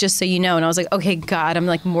and was like, just so you know. And I was like, okay, God, I'm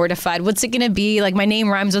like mortified. What's it going to be? Like, my name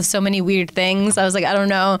rhymes with so many weird things. I was like, I don't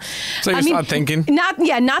know. So you start thinking? Not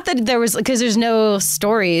that there was, because there's no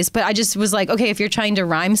stories, but I just was like, okay, if you're trying to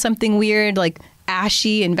rhyme something weird, like,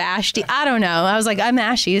 Ashy and Vashtie. I don't know. I was like, I'm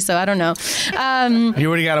ashy, so I don't know. You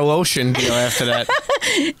already got a lotion deal after that.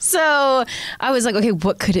 So I was like, okay,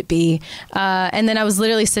 what could it be? And then I was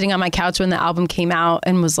literally sitting on my couch when the album came out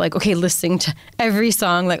and was like, okay, listening to every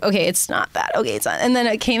song, like, okay, it's not that. Okay, it's not. And then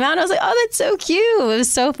it came out and I was like, oh, that's so cute. It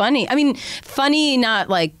was so funny. I mean, funny, not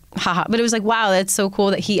like, haha, but it was like, wow, that's so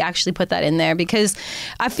cool that he actually put that in there, because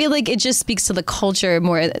I feel like it just speaks to the culture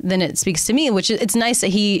more than it speaks to me, which it's nice that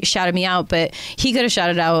he shouted me out, but he could have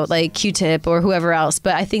shouted out like Q-Tip or whoever else.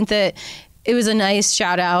 But I think that it was a nice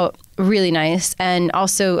shout out, really nice, and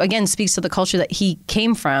also again speaks to the culture that he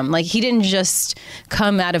came from. Like, he didn't just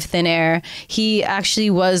come out of thin air. He actually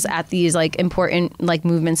was at these like important like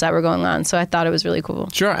movements that were going on. So I thought it was really cool.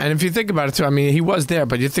 Sure, and if you think about it too, I mean, he was there,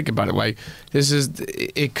 but you think about it, like,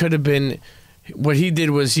 it could have been, what he did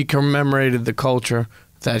was he commemorated the culture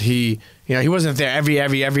that he, you know, he wasn't there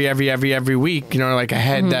every week, you know, like a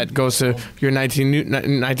head that goes to your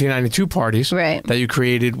 1992 parties, right, that you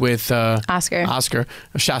created with Oscar.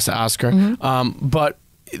 Shouts to Oscar. But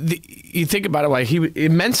you think about it, like,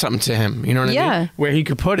 it meant something to him, you know what I mean? Where he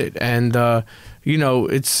could put it. And, you know,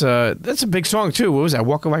 it's that's a big song too. What was that?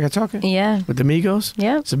 Walking Like a Talker? Yeah. With the Migos?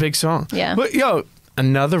 Yeah. It's a big song. Yeah. But, yo,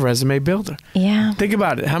 another resume builder. Yeah. Think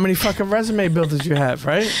about it. How many fucking resume builders you have,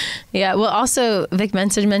 right? Yeah. Well, also, Vic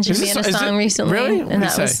mentioned me in a song recently. Really? And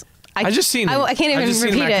that was, I just seen it. I can't even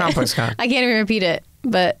repeat it. I can't even repeat it.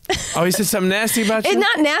 But oh, he said something nasty about you? It's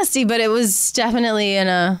not nasty, but it was definitely in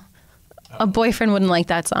a boyfriend wouldn't like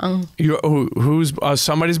that song. Who's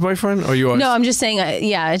somebody's boyfriend or yours? No, I'm just saying.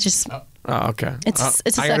 Yeah, it's just. Oh, okay. It's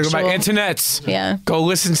a I gotta sexual. go back. Internets. Yeah. Go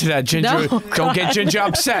listen to that. Ginger. No. Don't get Ginger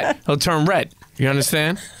upset. He'll turn red. You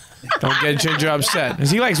understand? Don't get Ginger upset.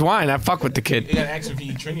 Because he likes wine. I fuck with the kid. You gotta ask him if he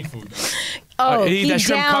eat Trini food, though. Oh, he eats that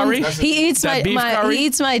shrimp curry? He eats That beef curry? he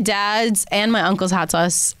eats my dad's and my uncle's hot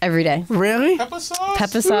sauce every day. Really? Pepper sauce?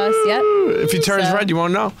 Pepper sauce, yep. If he turns So- red, you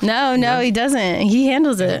won't know. No, he doesn't. He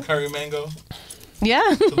handles it. Curry mango.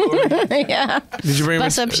 Yeah. Yeah. Did you bring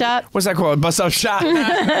Bust up shot. What's that called? Bust up shot.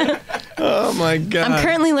 Oh my god. I'm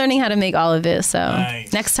currently learning how to make all of it, so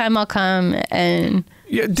Nice. next time I'll come and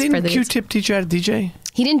Yeah, spread didn't the news. Q-Tip teach you how to DJ?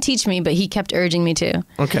 He didn't teach me, but he kept urging me to.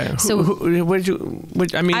 Okay. So- what did you?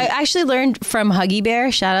 I I actually learned from Huggy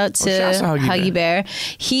Bear. Shout out to shouts to Huggy Huggy Bear.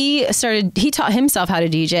 He taught himself how to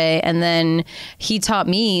DJ, and then he taught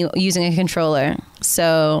me using a controller.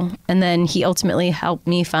 So, and then he ultimately helped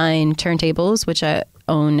me find turntables, which I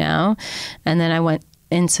own now. And then I went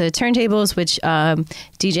into turntables, which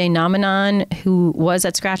DJ Namanon, who was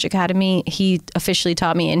at Scratch Academy, he officially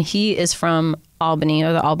taught me, and he is from Albany,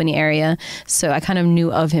 or the Albany area. So I kind of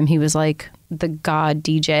knew of him. He was like the god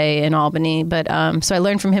DJ in Albany. But so I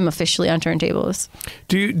learned from him officially on turntables.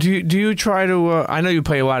 Do you try to? I know you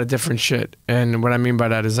play a lot of different shit, and what I mean by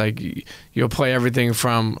that is like you'll play everything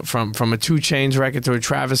from a 2 Chainz record to a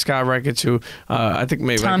Travis Scott record to I think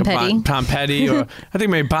maybe Tom Petty. Tom Petty, or I think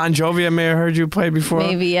maybe Bon Jovi. I may have heard you play before.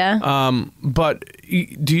 Maybe, yeah. But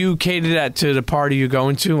do you cater that to the party you're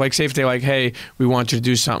going to? Like, say if they're like, hey, we want you to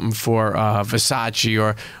do something for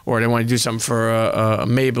Versace, or they want to do something for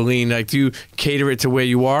Maybelline. Like, do you cater it to where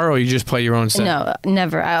you are, or you just play your own set? No,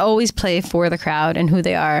 never. I always play for the crowd and who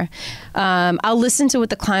they are. I'll listen to what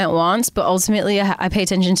the client wants, but ultimately I pay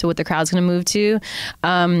attention to what the crowd's going to move to.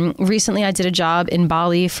 Recently, I did a job in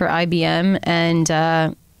Bali for IBM,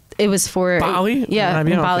 and it was for Bali? Yeah,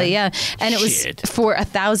 IBM, in Bali, okay. yeah, and it was for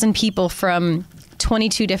 1,000 people from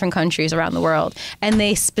 22 different countries around the world. And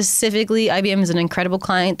they specifically, IBM is an incredible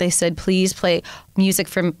client. They said, please play music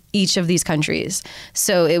from each of these countries.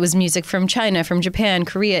 So it was music from China, from Japan,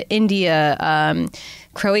 Korea, India,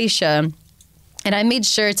 Croatia. And I made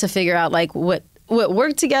sure to figure out like what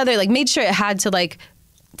worked together, like made sure it had to like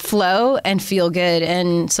flow and feel good.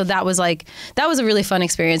 And so that was a really fun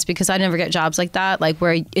experience, because I never get jobs like that, like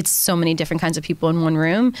where it's so many different kinds of people in one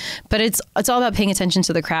room. But it's all about paying attention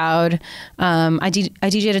to the crowd. I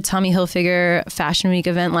DJ'd a Tommy Hilfiger Fashion Week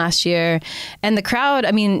event last year, and the crowd,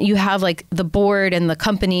 I mean, you have like the board and the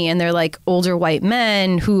company, and they're like older white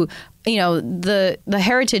men who, you know, the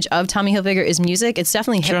heritage of Tommy Hilfiger is music. It's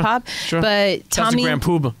definitely hip hop, but Tommy, Grand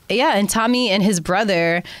Poobah. Yeah, and Tommy and his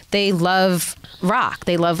brother, they love rock.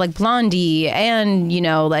 They love like Blondie and, you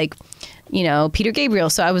know, like, you know, Peter Gabriel.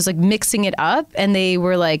 So I was like mixing it up, and they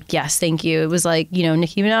were like, yes, thank you. It was like, you know,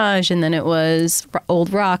 Nicki Minaj, and then it was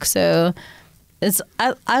old rock. So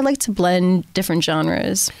I like to blend different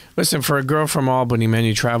genres. Listen, for a girl from Albany, man,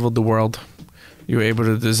 you traveled the world. You were able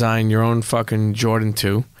to design your own fucking Jordan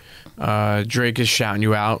 2. Drake is shouting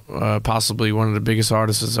you out, possibly one of the biggest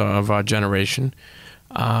artists of our generation.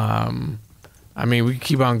 I mean, we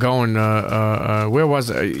keep on going. Where was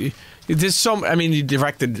it? There's so. I mean, you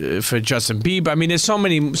directed for Justin Bieber. I mean, there's so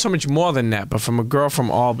much more than that. But from a girl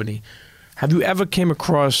from Albany, have you ever came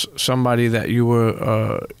across somebody that you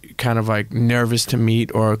were kind of like nervous to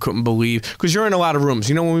meet or couldn't believe? Because you're in a lot of rooms.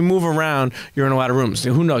 You know, when we move around, you're in a lot of rooms.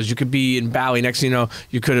 Who knows? You could be in Bali. Next thing you know,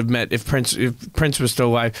 you could have met if Prince was still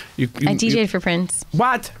alive. I DJ'd for Prince.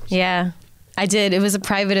 What? Yeah. I did. It was a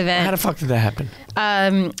private event. How the fuck did that happen?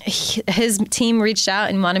 His team reached out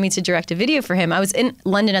and wanted me to direct a video for him. I was in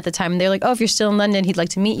London at the time, and they're like, oh, if you're still in London, he'd like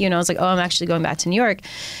to meet you. And I was like, oh, I'm actually going back to New York.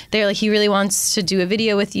 They're like, he really wants to do a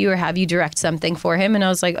video with you or have you direct something for him. And I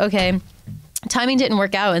was like, okay. Timing didn't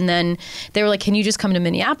work out, and then they were like, can you just come to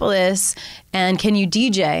Minneapolis and can you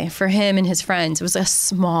DJ for him and his friends? It was a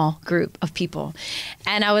small group of people.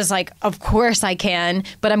 And I was like, of course I can,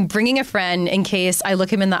 but I'm bringing a friend in case I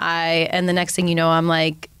look him in the eye and the next thing you know, I'm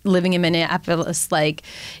like living in Minneapolis, like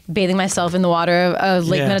bathing myself in the water of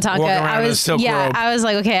Lake Minnetonka. I was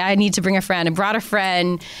like, okay, I need to bring a friend. I brought a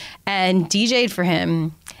friend and DJ'd for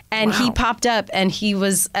him, and he popped up and he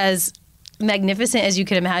was as magnificent as you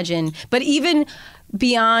could imagine, but even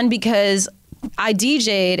beyond, because I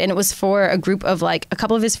DJ'd and it was for a group of like a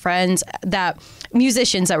couple of his friends, that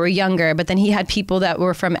musicians that were younger, but then he had people that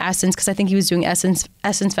were from Essence, because I think he was doing Essence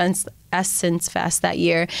Fest that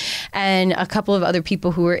year, and a couple of other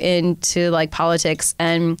people who were into like politics,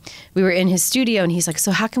 and we were in his studio and he's like,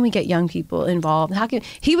 so how can we get young people involved?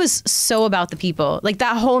 He was so about the people. Like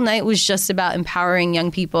that whole night was just about empowering young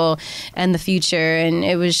people and the future, and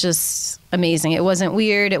it was just amazing. It wasn't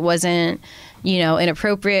weird, it wasn't, you know,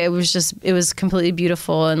 inappropriate. It was completely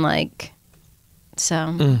beautiful, and like,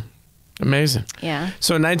 so amazing. Yeah.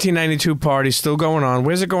 So 1992 party still going on.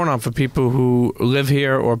 Where's it going on for people who live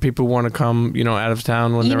here or people who want to come, you know, out of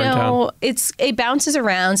town when they're in town? It bounces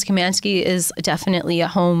around. Szymanski is definitely a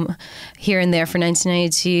home here and there for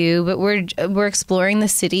 1992, but we're exploring the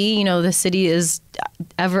city. You know, the city is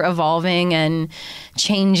ever evolving and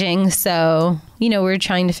changing, so you know, we're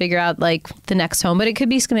trying to figure out like the next home, but it could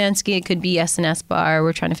be Szymanski, it could be S&S Bar.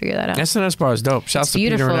 We're trying to figure that out. S&S Bar is dope. Shouts to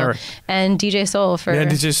Peter and Eric. And DJ Soul for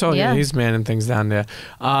DJ Soul. Yeah, he's manning things down there.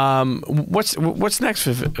 What's next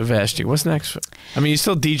for Vashtie? What's next? I mean, you're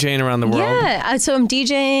still DJing around the world. Yeah, so I'm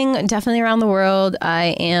DJing definitely around the world.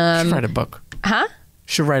 I am. Should write a book. Huh?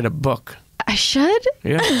 Should write a book. I should?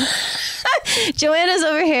 Yeah. Joanna's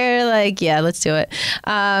over here like, yeah, let's do it.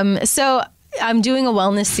 So I'm doing a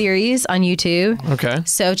wellness series on YouTube. Okay.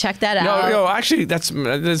 So check that out. No, actually, that's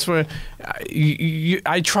where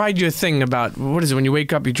I tried your thing about, what is it, when you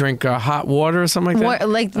wake up, you drink hot water or something like that?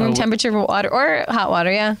 Like room temperature water or hot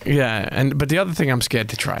water, yeah. Yeah, but the other thing I'm scared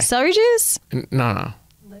to try. Celery juice? No.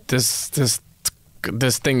 This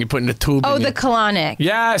thing you put in the tube. Oh, the colonic.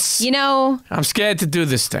 Yes. You know, I'm scared to do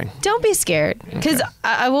this thing. Don't be scared, because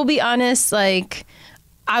I will be honest, like,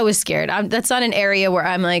 I was scared. That's not an area where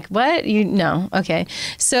I'm like, what? No. Okay.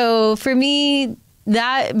 So for me,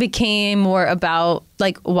 that became more about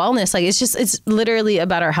like wellness. Like it's literally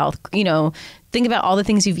about our health. You know, think about all the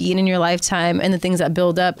things you've eaten in your lifetime and the things that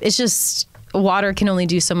build up. It's just, water can only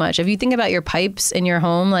do so much. If you think about your pipes in your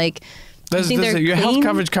home, like, does your health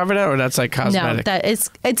coverage cover that, or that's like cosmetic? No, it's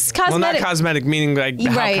cosmetic. Well, not cosmetic, meaning like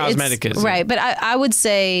how cosmetic is. Right, but I would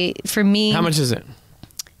say for me, how much is it?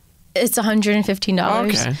 It's $115.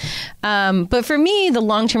 Okay. But for me, the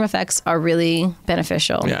long-term effects are really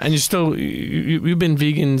beneficial. Yeah, and you've been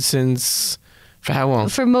vegan since, for how long?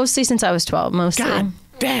 For mostly since I was 12, mostly. God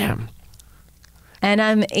damn. And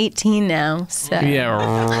I'm 18 now, so.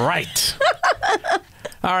 Yeah, right.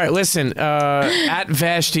 All right, listen, at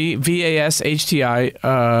Vashtie, Vashtie,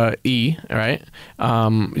 all right?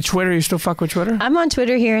 Twitter, you still fuck with Twitter? I'm on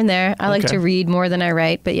Twitter here and there. I like to read more than I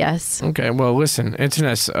write, but yes. Okay, well, listen,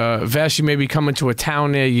 internet, Vashtie may be coming to a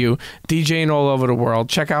town near you, DJing all over the world.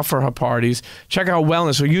 Check out for her parties. Check out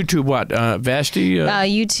wellness, or YouTube, what, Vashtie?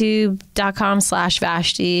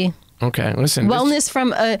 YouTube.com/Vashtie. Okay, listen. Wellness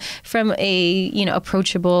from a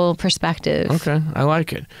approachable perspective. Okay, I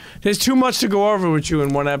like it. There's too much to go over with you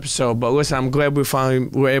in one episode, but listen, I'm glad we finally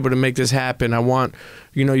were able to make this happen. I want,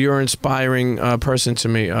 you're an inspiring person to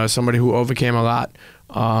me, somebody who overcame a lot,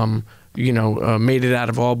 made it out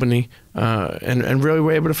of Albany, and really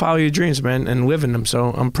were able to follow your dreams, man, and live in them. So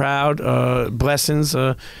I'm proud. Blessings,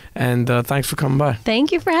 and thanks for coming by.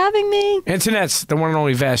 Thank you for having me. Internet's the one and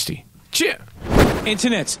only Vashtie. CHEA.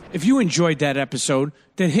 Internets, if you enjoyed that episode,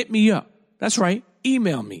 then hit me up. That's right,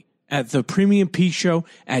 email me at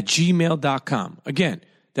thepremiumpeakshow@gmail.com. Again,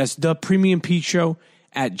 that's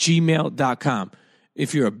thepremiumpeakshow@gmail.com.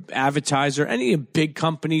 If you're an advertiser, any big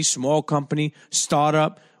company, small company,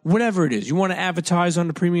 startup, whatever it is, you want to advertise on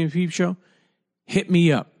the Premium Peep Show, hit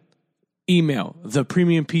me up. Email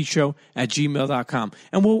thepremiumpeatshow@gmail.com,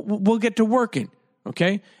 and we'll get to working,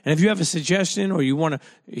 okay? And if you have a suggestion or you want to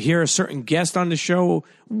hear a certain guest on the show,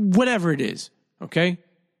 whatever it is, okay?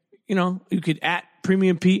 You know, you could at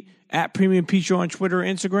Premium Pete Show on Twitter or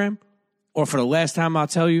Instagram, or for the last time I'll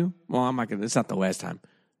tell you, well, I'm not gonna, it's not the last time.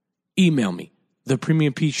 Email me,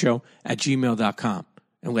 thepremiumpeatshow@gmail.com,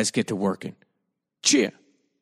 and let's get to working. Cheer.